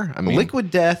 Better. I mean,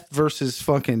 Liquid Death versus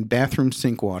fucking bathroom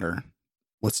sink water.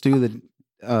 Let's do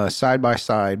the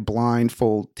side-by-side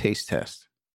blindfold taste test.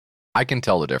 I can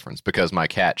tell the difference because my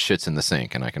cat shits in the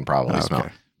sink and I can probably smell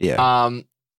it. Yeah.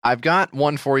 I've got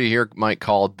one for you here, Mike,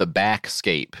 called the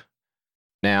Backscape.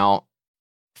 Now,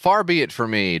 far be it for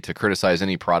me to criticize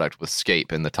any product with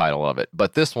scape in the title of it,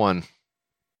 but this one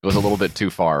was a little bit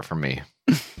too far for me.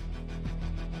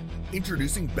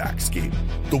 Introducing Backscape,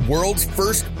 the world's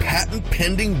first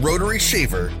patent-pending rotary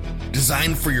shaver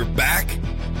designed for your back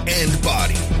and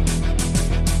body.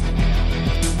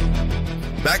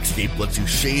 Backscape lets you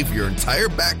shave your entire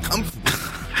back comfortably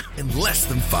in less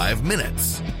than 5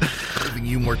 minutes, giving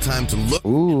you more time to look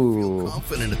and feel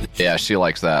confident at the gym. Yeah, she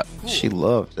likes that. She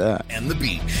loves that. And the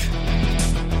beach.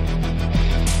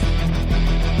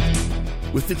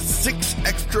 With its 6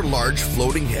 extra large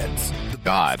floating heads, the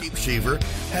Backscape shaver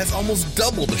has almost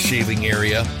double the shaving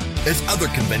area as other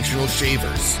conventional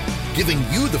shavers, giving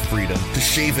you the freedom to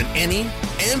shave in any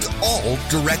and all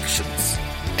directions,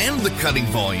 and the cutting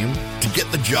volume to get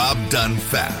the job done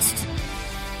fast.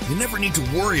 You never need to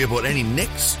worry about any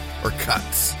nicks or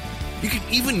cuts. You can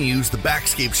even use the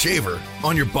Backscape shaver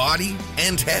on your body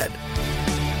and head.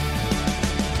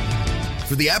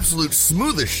 For the absolute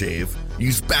smoothest shave,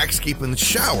 use Backscape in the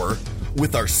shower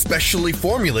with our specially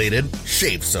formulated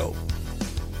shave soap.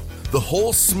 The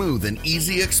whole smooth and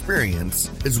easy experience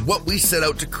is what we set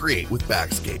out to create with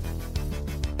Backscape.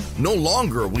 No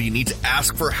longer will you need to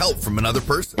ask for help from another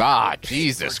person. Ah,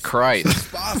 Jesus Christ.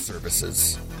 Spa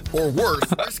services. Or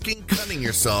worse, risking cutting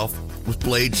yourself with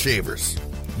blade shavers.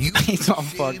 He's all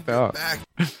fucked up.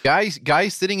 Guy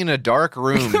sitting in a dark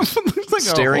room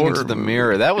staring into the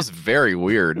mirror. That was very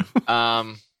weird.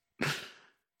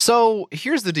 So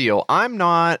here's the deal. I'm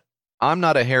not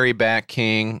a hairy back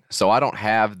king, so I don't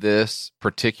have this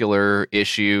particular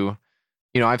issue.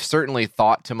 I've certainly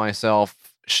thought to myself,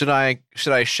 should I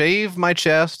shave my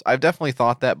chest? I've definitely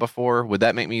thought that before. Would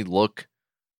that make me look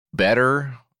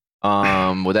better?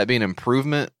 Would that be an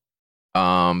improvement?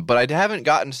 But I haven't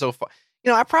gotten so far.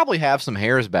 I probably have some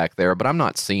hairs back there, but I'm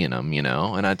not seeing them,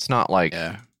 and it's not like,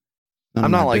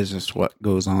 I'm not like business what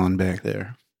goes on back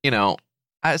there.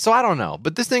 So I don't know,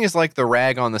 but this thing is like the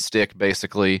rag on the stick,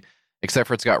 basically, except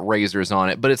for it's got razors on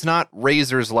it, but it's not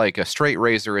razors like a straight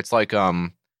razor. It's like, is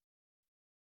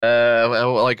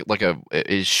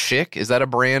Schick? Is that a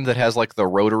brand that has like the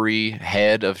rotary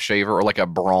head of shaver, or like a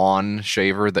Braun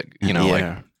shaver that,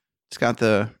 like it's got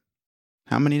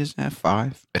how many does it have?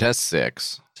 5? It has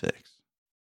 6. 6.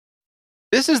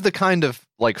 This is the kind of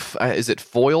like, is it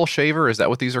foil shaver? Is that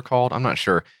what these are called? I'm not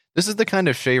sure. This is the kind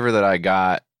of shaver that I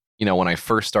got, when I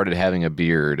first started having a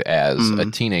beard as a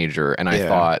teenager, and I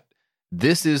thought,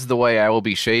 this is the way I will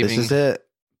be shaving. This is it.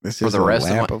 This is the rest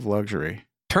of luxury.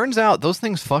 Turns out those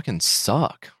things fucking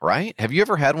suck, right? Have you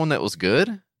ever had one that was good?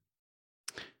 I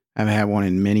haven't had one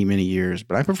in many, many years,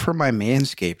 but I prefer my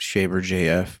Manscaped shaver,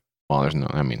 JF. Well, there's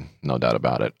no doubt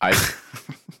about it.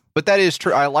 But that is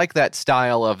true. I like that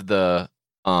style of the,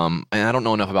 and I don't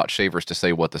know enough about shavers to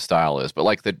say what the style is, but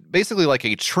basically like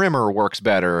a trimmer works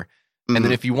better And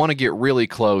then if you want to get really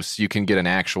close, you can get an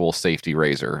actual safety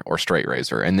razor or straight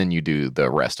razor, and then you do the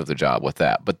rest of the job with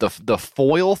that. But the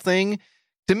foil thing,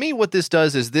 to me, what this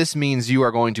does is this means you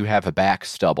are going to have a back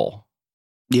stubble.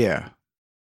 Yeah.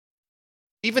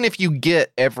 Even if you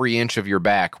get every inch of your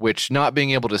back, which not being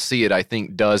able to see it, I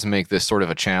think does make this sort of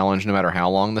a challenge, no matter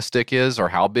how long the stick is or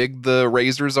how big the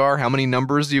razors are, how many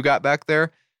numbers you got back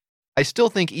there. I still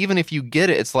think even if you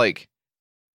get it, it's like,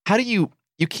 how do you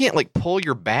can't like pull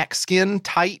your back skin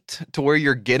tight to where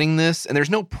you're getting this, and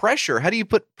there's no pressure. How do you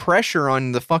put pressure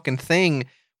on the fucking thing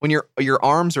when your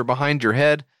arms are behind your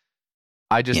head?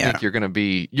 I just think you're gonna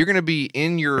be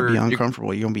in your be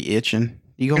uncomfortable. You're gonna be itching.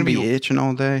 You're gonna be itching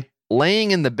all day.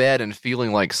 Laying in the bed and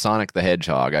feeling like Sonic the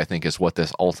Hedgehog, I think, is what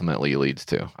this ultimately leads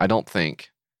to. I don't think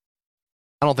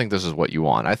this is what you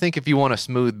want. I think if you want a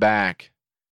smooth back,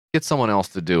 get someone else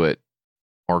to do it,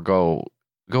 or go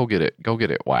get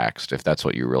it waxed if that's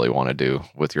what you really want to do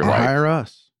with your life. Hire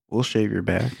us. We'll shave your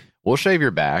back. We'll shave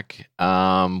your back.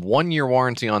 1 year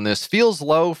warranty on this feels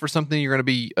low for something you're going to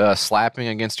be slapping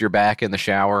against your back in the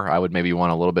shower. I would maybe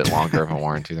want a little bit longer of a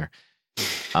warranty there.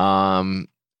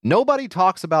 Nobody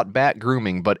talks about bat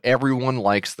grooming, but everyone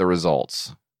likes the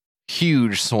results.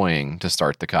 Huge swing to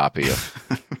start the copy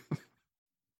of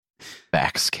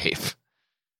Backscape.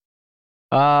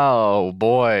 Oh,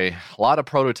 boy. A lot of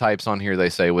prototypes on here, they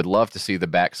say. Would love to see the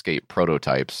Backscape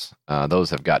prototypes.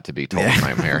 Those have got to be total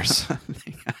nightmares.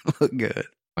 They look good.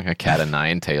 Like a cat of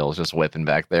nine tails just whipping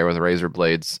back there with razor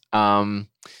blades.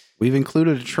 We've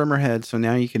included a trimmer head, so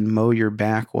now you can mow your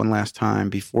back one last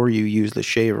time before you use the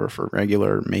shaver for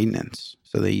regular maintenance.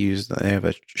 So they have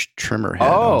a trimmer head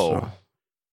also.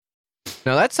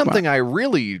 Now that's something I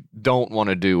really don't want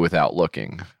to do without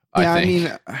looking. I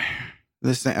think.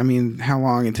 I mean, how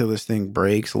long until this thing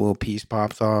breaks? A little piece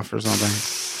pops off or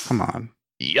something? Come on.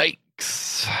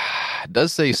 Yikes. It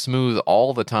does say smooth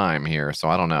all the time here, so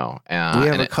I don't know. We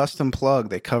have a custom plug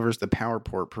that covers the power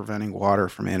port, preventing water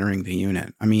from entering the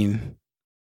unit. I mean,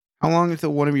 how long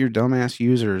until one of your dumbass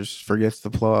users forgets the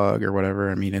plug or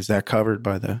whatever? I mean, is that covered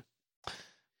by the...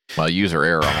 Well, user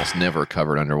error almost never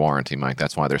covered under warranty, Mike.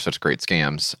 That's why they're such great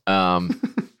scams.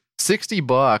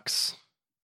 $60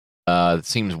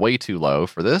 seems way too low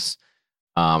for this.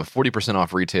 40%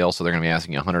 off retail, so they're going to be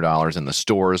asking you $100 in the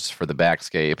stores for the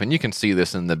Backscape. And you can see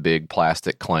this in the big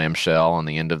plastic clamshell on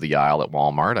the end of the aisle at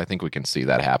Walmart. I think we can see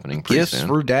that happening pretty soon. Gifts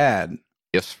for Dad.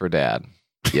 Gifts for Dad.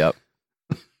 Yep.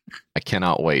 I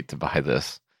cannot wait to buy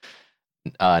this.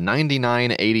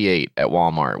 $99.88 at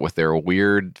Walmart with their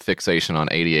weird fixation on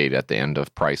 88 at the end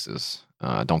of prices.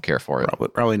 Don't care for it.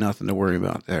 Probably nothing to worry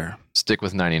about there. Stick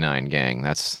with 99, gang.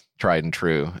 That's tried and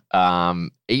true.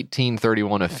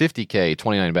 1831 of 50K,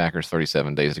 29 backers,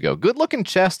 37 days ago. Good looking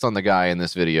chest on the guy in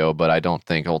this video, but I don't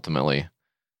think ultimately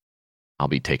I'll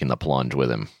be taking the plunge with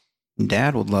him.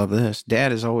 Dad would love this.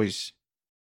 Dad is always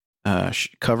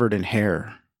covered in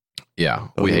hair. Yeah,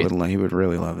 so he would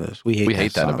really love this. We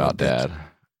hate that about Dad.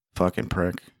 Fucking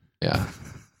prick. Yeah,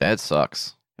 Dad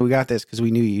sucks. We got this because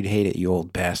we knew you'd hate it, you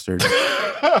old bastard.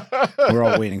 We're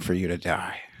all waiting for you to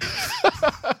die.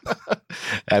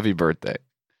 Happy birthday.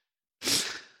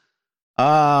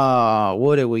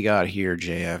 What do we got here,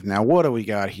 JF? Now, what do we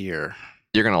got here?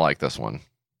 You're going to like this one.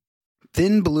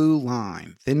 Thin Blue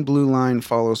Line. Thin Blue Line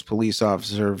follows police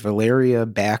officer Valeria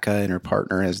Baca and her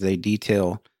partner as they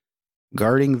detail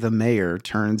guarding the mayor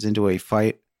turns into a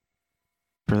fight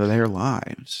for their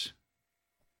lives.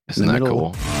 Isn't that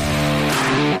cool?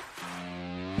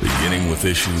 Beginning with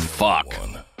issue 1.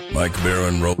 Mike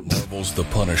Barron wrote Marvel's The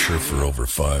Punisher for over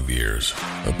 5 years,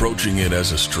 approaching it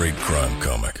as a straight crime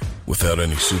comic, without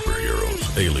any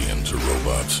superheroes, aliens, or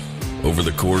robots. Over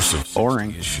the course of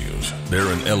 60 issues,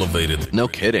 Barron elevated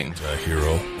the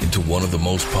hero into one of the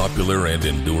most popular and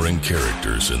enduring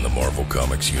characters in the Marvel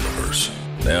Comics universe.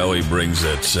 Now he brings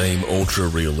that same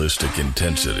ultra-realistic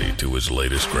intensity to his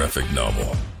latest graphic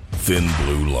novel, Thin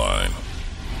Blue Line.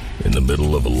 In the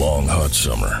middle of a long, hot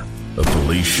summer, a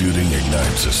police shooting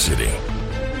ignites a city.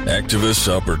 Activists,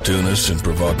 opportunists, and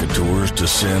provocateurs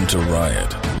descend to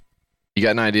riot. You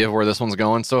got an idea of where this one's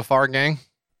going so far, gang?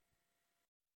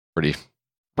 Pretty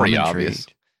obvious.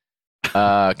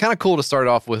 Kind of cool to start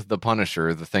off with the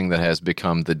Punisher, the thing that has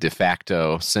become the de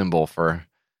facto symbol for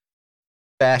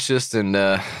fascists and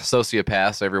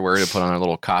sociopaths everywhere to put on their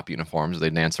little cop uniforms.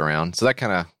 They dance around. So that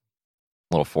kind of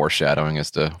little foreshadowing as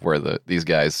to where these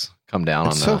guys come down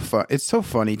on the... It's so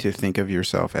funny to think of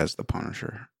yourself as the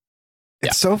Punisher.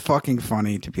 It's so fucking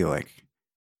funny to be like,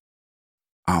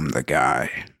 I'm the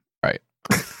guy. Right.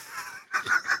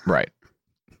 Right.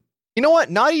 You know what?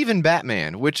 Not even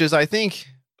Batman, which is, I think,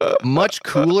 much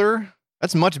cooler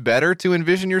That's much better to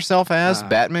envision yourself as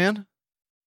Batman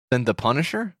than the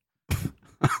Punisher.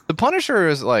 The Punisher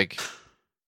is like,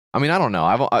 I mean, I don't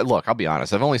know. Look, I'll be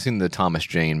honest. I've only seen the Thomas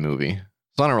Jane movie,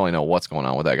 so I don't really know what's going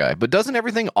on with that guy. But doesn't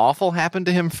everything awful happen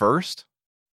to him first?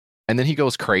 And then he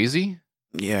goes crazy?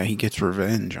 Yeah, he gets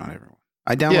revenge on everyone.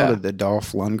 I downloaded the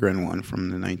Dolph Lundgren one from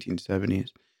the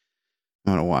 1970s.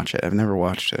 I'm going to watch it. I've never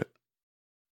watched it.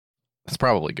 That's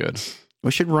probably good.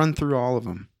 We should run through all of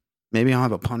them. Maybe I'll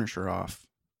have a Punisher off.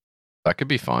 That could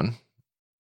be fun.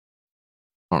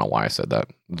 I don't know why I said that.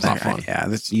 It's not fun.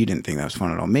 You didn't think that was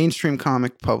fun at all. Mainstream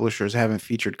comic publishers haven't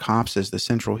featured cops as the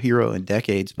central hero in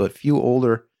decades, but few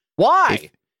older...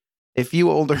 Why? A few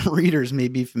older readers may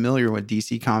be familiar with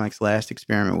DC Comics' last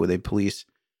experiment with a police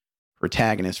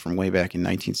protagonist from way back in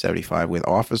 1975 with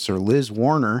Officer Liz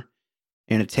Warner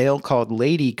in a tale called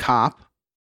Lady Cop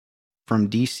from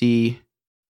DC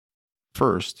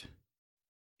First,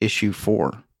 issue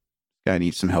 4. Guy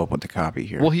needs some help with the copy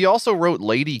here. Well, he also wrote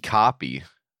Lady Copy.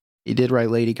 He did write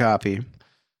Lady Copy.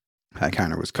 I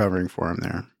kind of was covering for him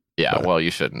there. Yeah, well,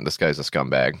 you shouldn't. This guy's a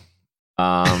scumbag.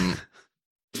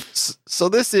 So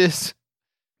this is...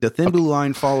 The Thin Blue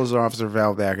Line follows Officer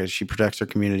Valvac as she protects her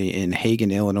community in Hagen,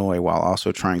 Illinois, while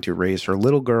also trying to raise her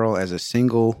little girl as a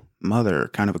single mother.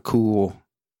 Kind of a cool...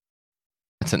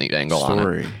 That's a neat angle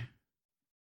story. On it.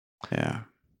 Yeah.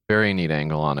 Very neat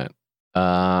angle on it.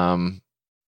 And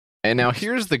now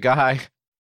here's the guy.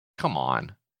 Come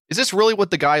on. Is this really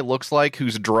what the guy looks like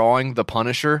who's drawing the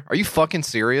Punisher? Are you fucking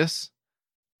serious?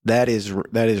 That is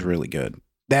really good.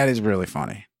 That is really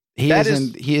funny. He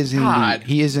is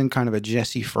in kind of a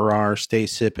Jesse Farrar, stay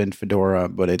sipping fedora,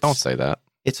 but it's... Don't say that.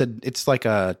 It's like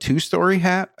a 2-story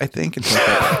hat, I think. It's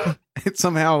like it's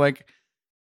somehow like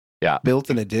built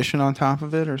an addition on top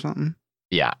of it or something.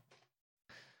 Yeah.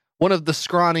 One of the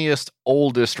scrawniest,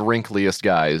 oldest, wrinkliest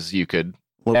guys you could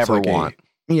ever want.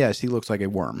 Yes, he looks like a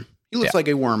worm. He looks like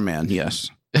a worm man, yes.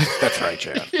 That's right,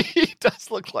 Chad. He does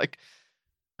look like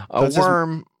a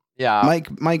worm. Yeah.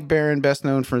 Mike Baron, best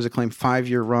known for his acclaimed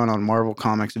 5-year run on Marvel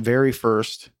Comics' very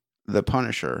first The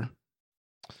Punisher.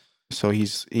 So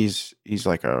he's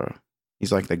like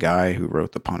the guy who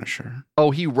wrote The Punisher.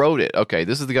 Oh, he wrote it. Okay,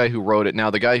 this is the guy who wrote it.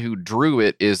 Now, the guy who drew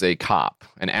it is a cop,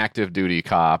 an active duty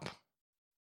cop.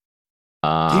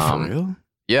 Is he for real?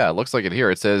 Yeah, it looks like it here.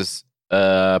 It says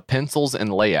pencils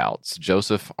and layouts,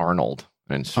 Joseph Arnold.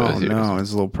 And it's a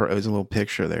little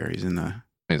picture there. He's in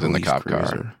the cop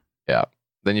car. Yeah.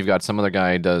 Then you've got some other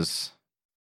guy who does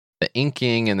the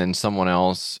inking, and then someone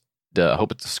else. I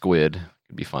hope it's a squid.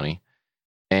 Could be funny.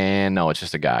 And no, it's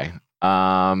just a guy.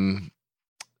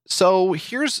 So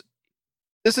this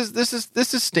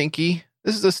is stinky.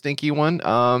 This is a stinky one.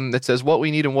 That says what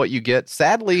we need and what you get.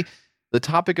 Sadly, the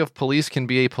topic of police can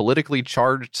be a politically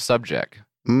charged subject.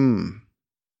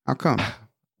 How come?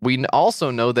 We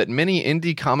also know that many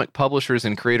indie comic publishers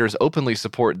and creators openly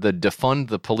support the defund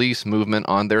the police movement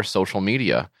on their social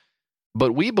media.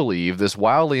 But we believe this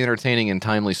wildly entertaining and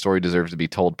timely story deserves to be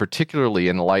told, particularly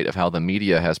in light of how the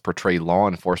media has portrayed law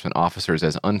enforcement officers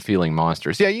as unfeeling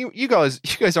monsters. Yeah, you guys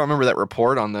don't remember that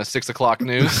report on the 6 o'clock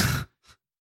news?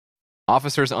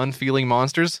 Officers unfeeling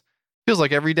monsters? Feels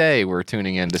like every day we're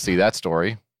tuning in to see that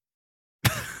story.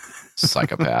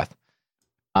 Psychopath.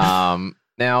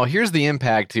 Now, here's the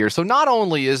impact here. So not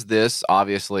only is this,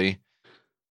 obviously,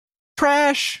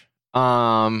 trash,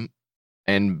 and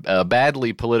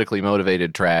badly politically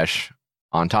motivated trash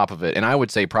on top of it, and I would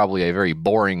say probably a very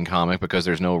boring comic because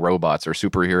there's no robots or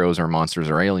superheroes or monsters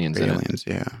or aliens in it.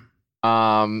 Yeah.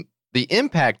 The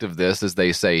impact of this, as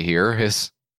they say here,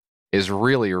 is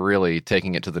really, really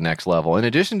taking it to the next level. In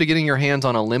addition to getting your hands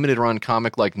on a limited run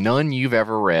comic like none you've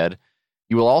ever read,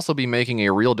 you will also be making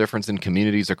a real difference in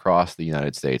communities across the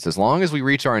United States. As long as we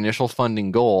reach our initial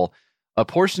funding goal, a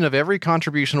portion of every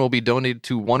contribution will be donated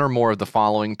to one or more of the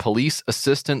following police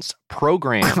assistance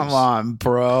programs. Come on,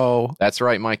 bro. That's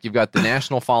right, Mike. You've got the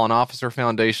National Fallen Officer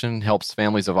Foundation, helps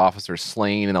families of officers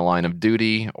slain in the line of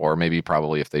duty, or maybe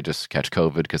probably if they just catch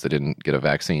COVID because they didn't get a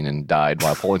vaccine and died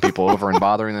while pulling people over and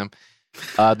bothering them.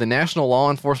 The National Law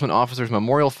Enforcement Officers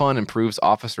Memorial Fund improves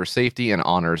officer safety and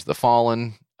honors the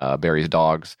fallen. Buries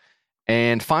dogs.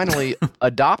 And finally,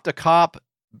 Adopt a Cop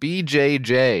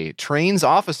BJJ trains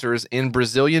officers in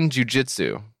Brazilian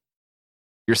Jiu-Jitsu.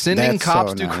 You're sending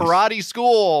cops to karate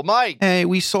school, Mike. Hey,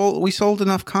 we sold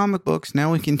enough comic books.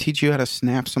 Now we can teach you how to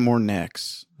snap some more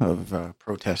necks of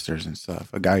protesters and stuff.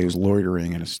 A guy who's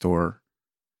loitering in a store.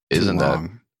 Isn't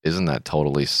that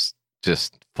totally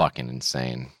just fucking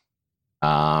insane?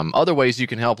 Other ways you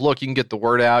can help. Look, you can get the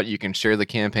word out. You can share the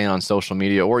campaign on social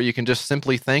media, or you can just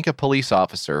simply thank a police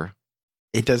officer.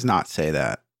 It does not say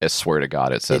that. I swear to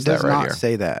God, it says It does that right not here.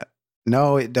 say that.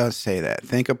 No, it does say that.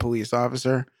 Thank a police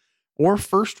officer or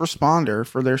first responder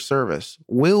for their service.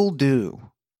 Will do.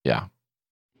 Yeah.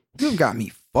 You've got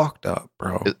me fucked up,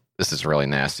 bro. This is really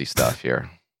nasty stuff here.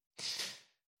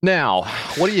 Now,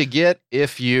 what do you get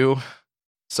if you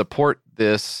support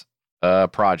this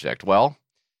project? Well,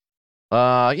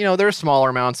 there's smaller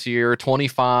amounts here,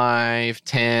 25,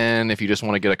 10, if you just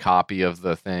want to get a copy of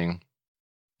the thing.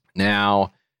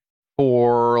 Now,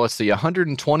 for, let's see,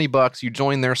 $120, you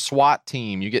join their SWAT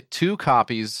team. You get 2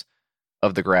 copies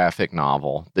of the graphic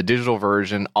novel, the digital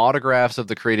version, autographs of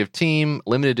the creative team,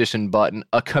 limited edition button,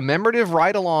 a commemorative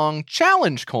ride-along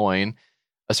challenge coin,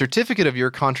 a certificate of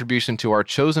your contribution to our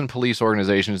chosen police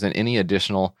organizations, and any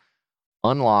additional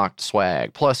unlocked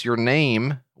swag. Plus, your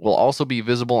name will also be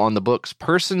visible on the book's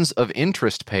Persons of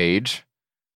Interest page,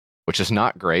 which is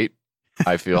not great,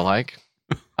 I feel like.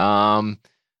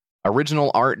 Original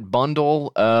art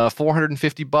bundle,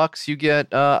 $450. You get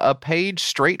a page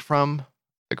straight from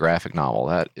the graphic novel.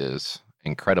 That is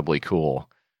incredibly cool.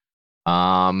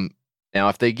 Now,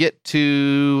 if they get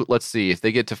to, let's see, if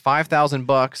they get to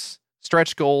 $5,000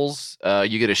 stretch goals,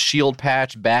 you get a shield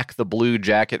patch, back the blue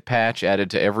jacket patch added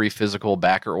to every physical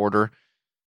backer order.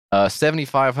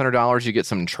 $7,500, you get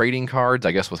some trading cards,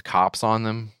 I guess with cops on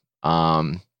them.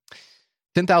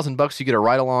 $10,000, you get a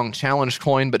ride-along challenge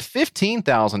coin, but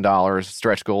 $15,000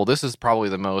 stretch goal. This is probably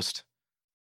the most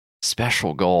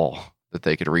special goal that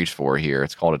they could reach for here.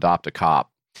 It's called Adopt a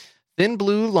Cop. Thin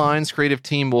Blue Line's creative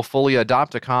team will fully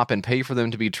adopt a cop and pay for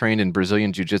them to be trained in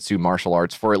Brazilian Jiu-Jitsu martial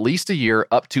arts for at least a year,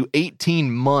 up to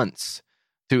 18 months,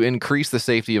 to increase the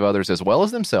safety of others as well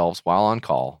as themselves while on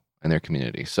call in their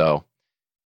community. So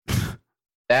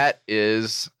that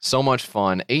is so much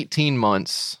fun. 18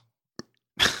 months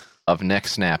of neck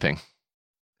snapping.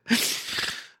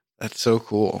 That's so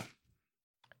cool.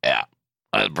 Yeah,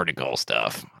 that's pretty cool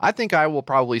stuff. I think I will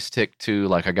probably stick to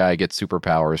like a guy gets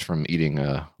superpowers from eating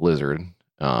a lizard,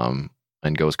 and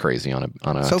goes crazy on a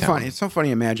so town. funny. It's so funny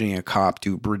imagining a cop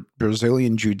do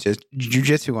Brazilian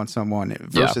jiu-jitsu on someone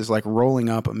versus like rolling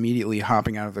up, immediately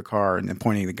hopping out of the car and then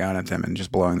pointing the gun at them and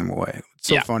just blowing them away. It's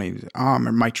so funny.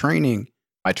 My training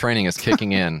is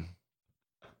kicking in.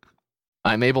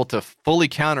 I'm able to fully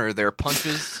counter their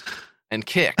punches and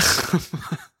kicks.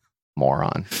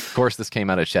 Moron. Of course, this came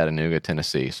out of Chattanooga,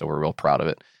 Tennessee, so we're real proud of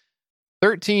it.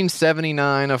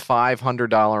 $1,379 of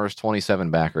 $500, 27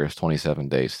 backers, 27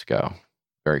 days to go.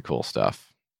 Very cool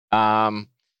stuff.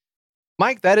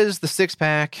 Mike, that is the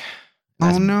 6-pack.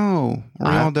 Oh, no.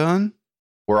 Are we all done?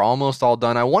 We're almost all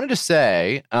done. I wanted to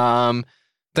say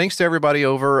thanks to everybody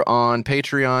over on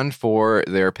Patreon for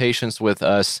their patience with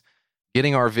us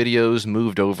getting our videos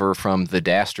moved over from the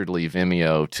dastardly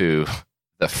Vimeo to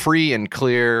the free and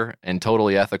clear and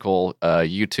totally ethical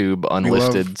YouTube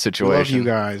unlisted situation. We love you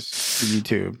guys,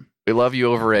 YouTube. We love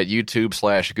you over at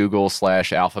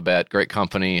YouTube/Google/Alphabet. Great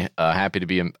company. Happy to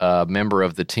be a member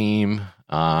of the team.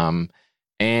 So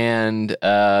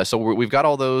we've got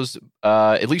all those,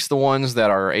 at least the ones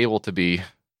that are able to be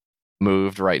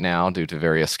moved right now due to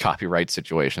various copyright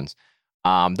situations.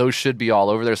 Those should be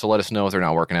all over there, so let us know if they're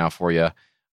not working out for you.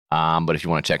 But if you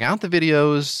want to check out the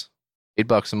videos,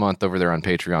 $8 a month over there on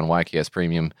Patreon, YKS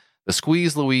Premium. The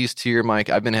Squeeze Louise tier, Mike,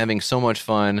 I've been having so much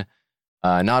fun,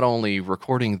 not only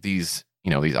recording these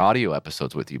audio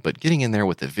episodes with you, but getting in there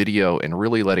with the video and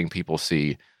really letting people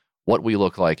see what we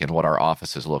look like and what our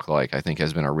offices look like. I think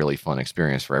has been a really fun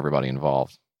experience for everybody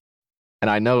involved. And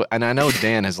I know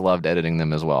Dan has loved editing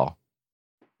them as well.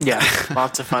 Yeah,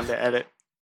 lots of fun to edit.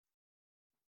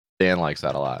 Dan likes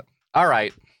that a lot. All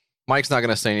right. Mike's not going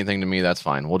to say anything to me. That's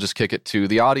fine. We'll just kick it to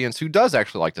the audience who does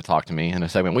actually like to talk to me in a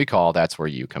segment we call That's Where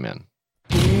You Come In.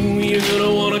 Ooh, you're going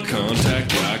to want to contact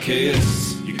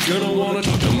YKS. You're going to want to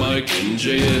talk to Mike and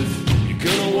JF. You're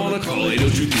going to want to call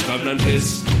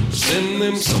 802-359-HISS. Send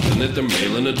them something at their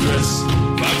mailing address.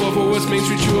 544 West Main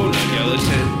Street, 209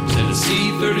 Gallatin, Tennessee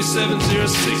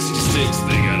 37066.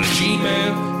 They got a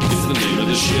Gmail. It's the name of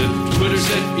the ship. Twitter's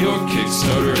at your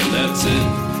Kickstarter, and that's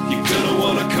it. You're gonna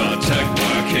wanna contact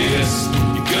YKS.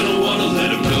 You're gonna wanna let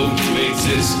them know you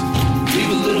exist. Leave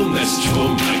a little message for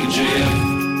Mike and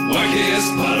JF.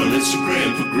 YKS Pod on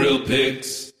Instagram for grill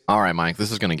pics. All right, Mike,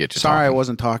 this is gonna get you. Sorry, talking. I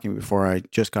wasn't talking before. I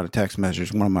just got a text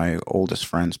message. One of my oldest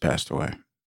friends passed away.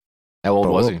 How old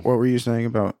was he? What were you saying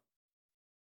about?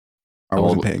 I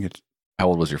wasn't paying it. How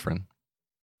old was your friend?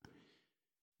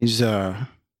 He's old.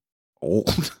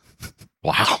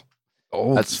 Wow.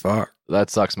 Old as fuck. That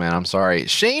sucks, man. I'm sorry.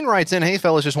 Shane writes in, hey,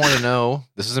 fellas, just wanted to know,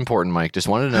 this is important, Mike, just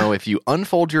wanted to know if you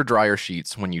unfold your dryer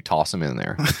sheets when you toss them in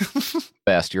there.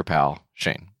 Best, your pal,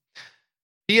 Shane.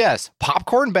 P.S.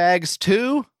 Popcorn bags,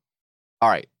 too? All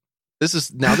right. This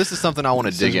is something I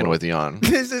want to dig in with you on.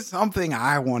 This is something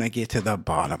I want to get to the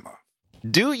bottom of.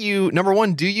 Number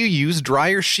one, do you use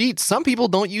dryer sheets? Some people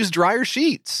don't use dryer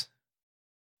sheets.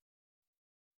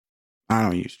 I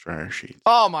don't use dryer sheets.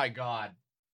 Oh my God.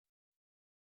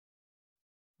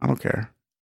 I don't care.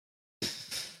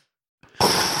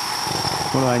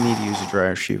 What do I need to use a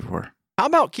dryer sheet for? How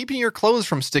about keeping your clothes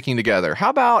from sticking together? How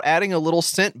about adding a little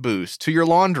scent boost to your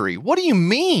laundry? What do you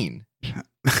mean?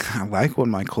 I like when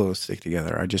my clothes stick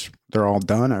together. They're all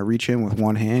done. I reach in with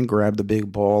one hand, grab the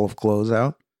big ball of clothes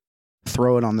out,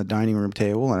 throw it on the dining room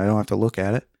table, and I don't have to look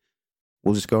at it.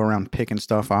 We'll just go around picking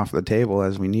stuff off the table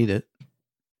as we need it.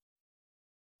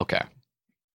 Okay.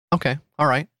 All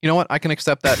right. You know what? I can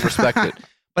accept that and respect it.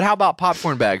 But how about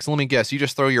popcorn bags? Let me guess. You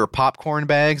just throw your popcorn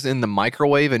bags in the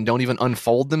microwave and don't even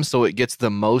unfold them so it gets the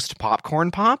most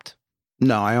popcorn popped?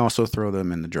 No, I also throw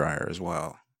them in the dryer as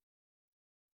well.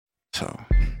 So,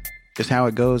 just how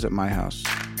it goes at my house.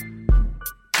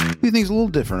 We think it's a little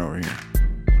different over here.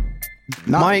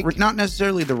 Not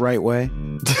necessarily the right way.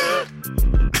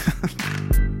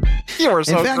 You are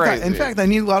so crazy. In fact, I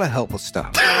need a lot of help with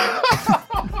stuff.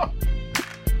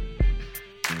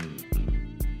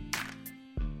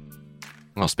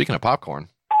 Well, speaking of popcorn.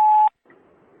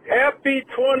 Happy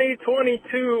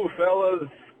 2022, fellas.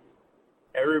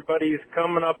 Everybody's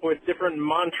coming up with different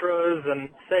mantras and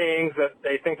sayings that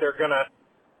they think they're going to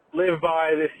live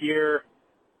by this year.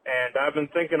 And I've been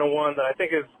thinking of one that I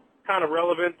think is kind of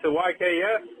relevant to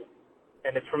YKS.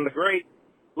 And it's from the great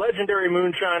legendary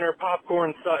moonshiner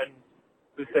Popcorn Sutton,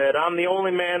 who said, "I'm the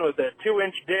only man with a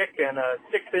 2-inch dick and a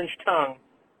 6-inch tongue,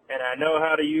 and I know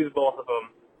how to use both of them."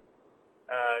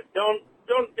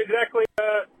 Don't exactly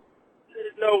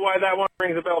know why that one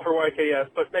rings a bell for YKS,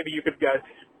 but maybe you could guys,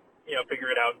 figure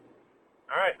it out.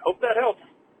 All right, hope that helps.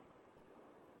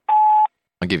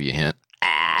 I'll give you a hint.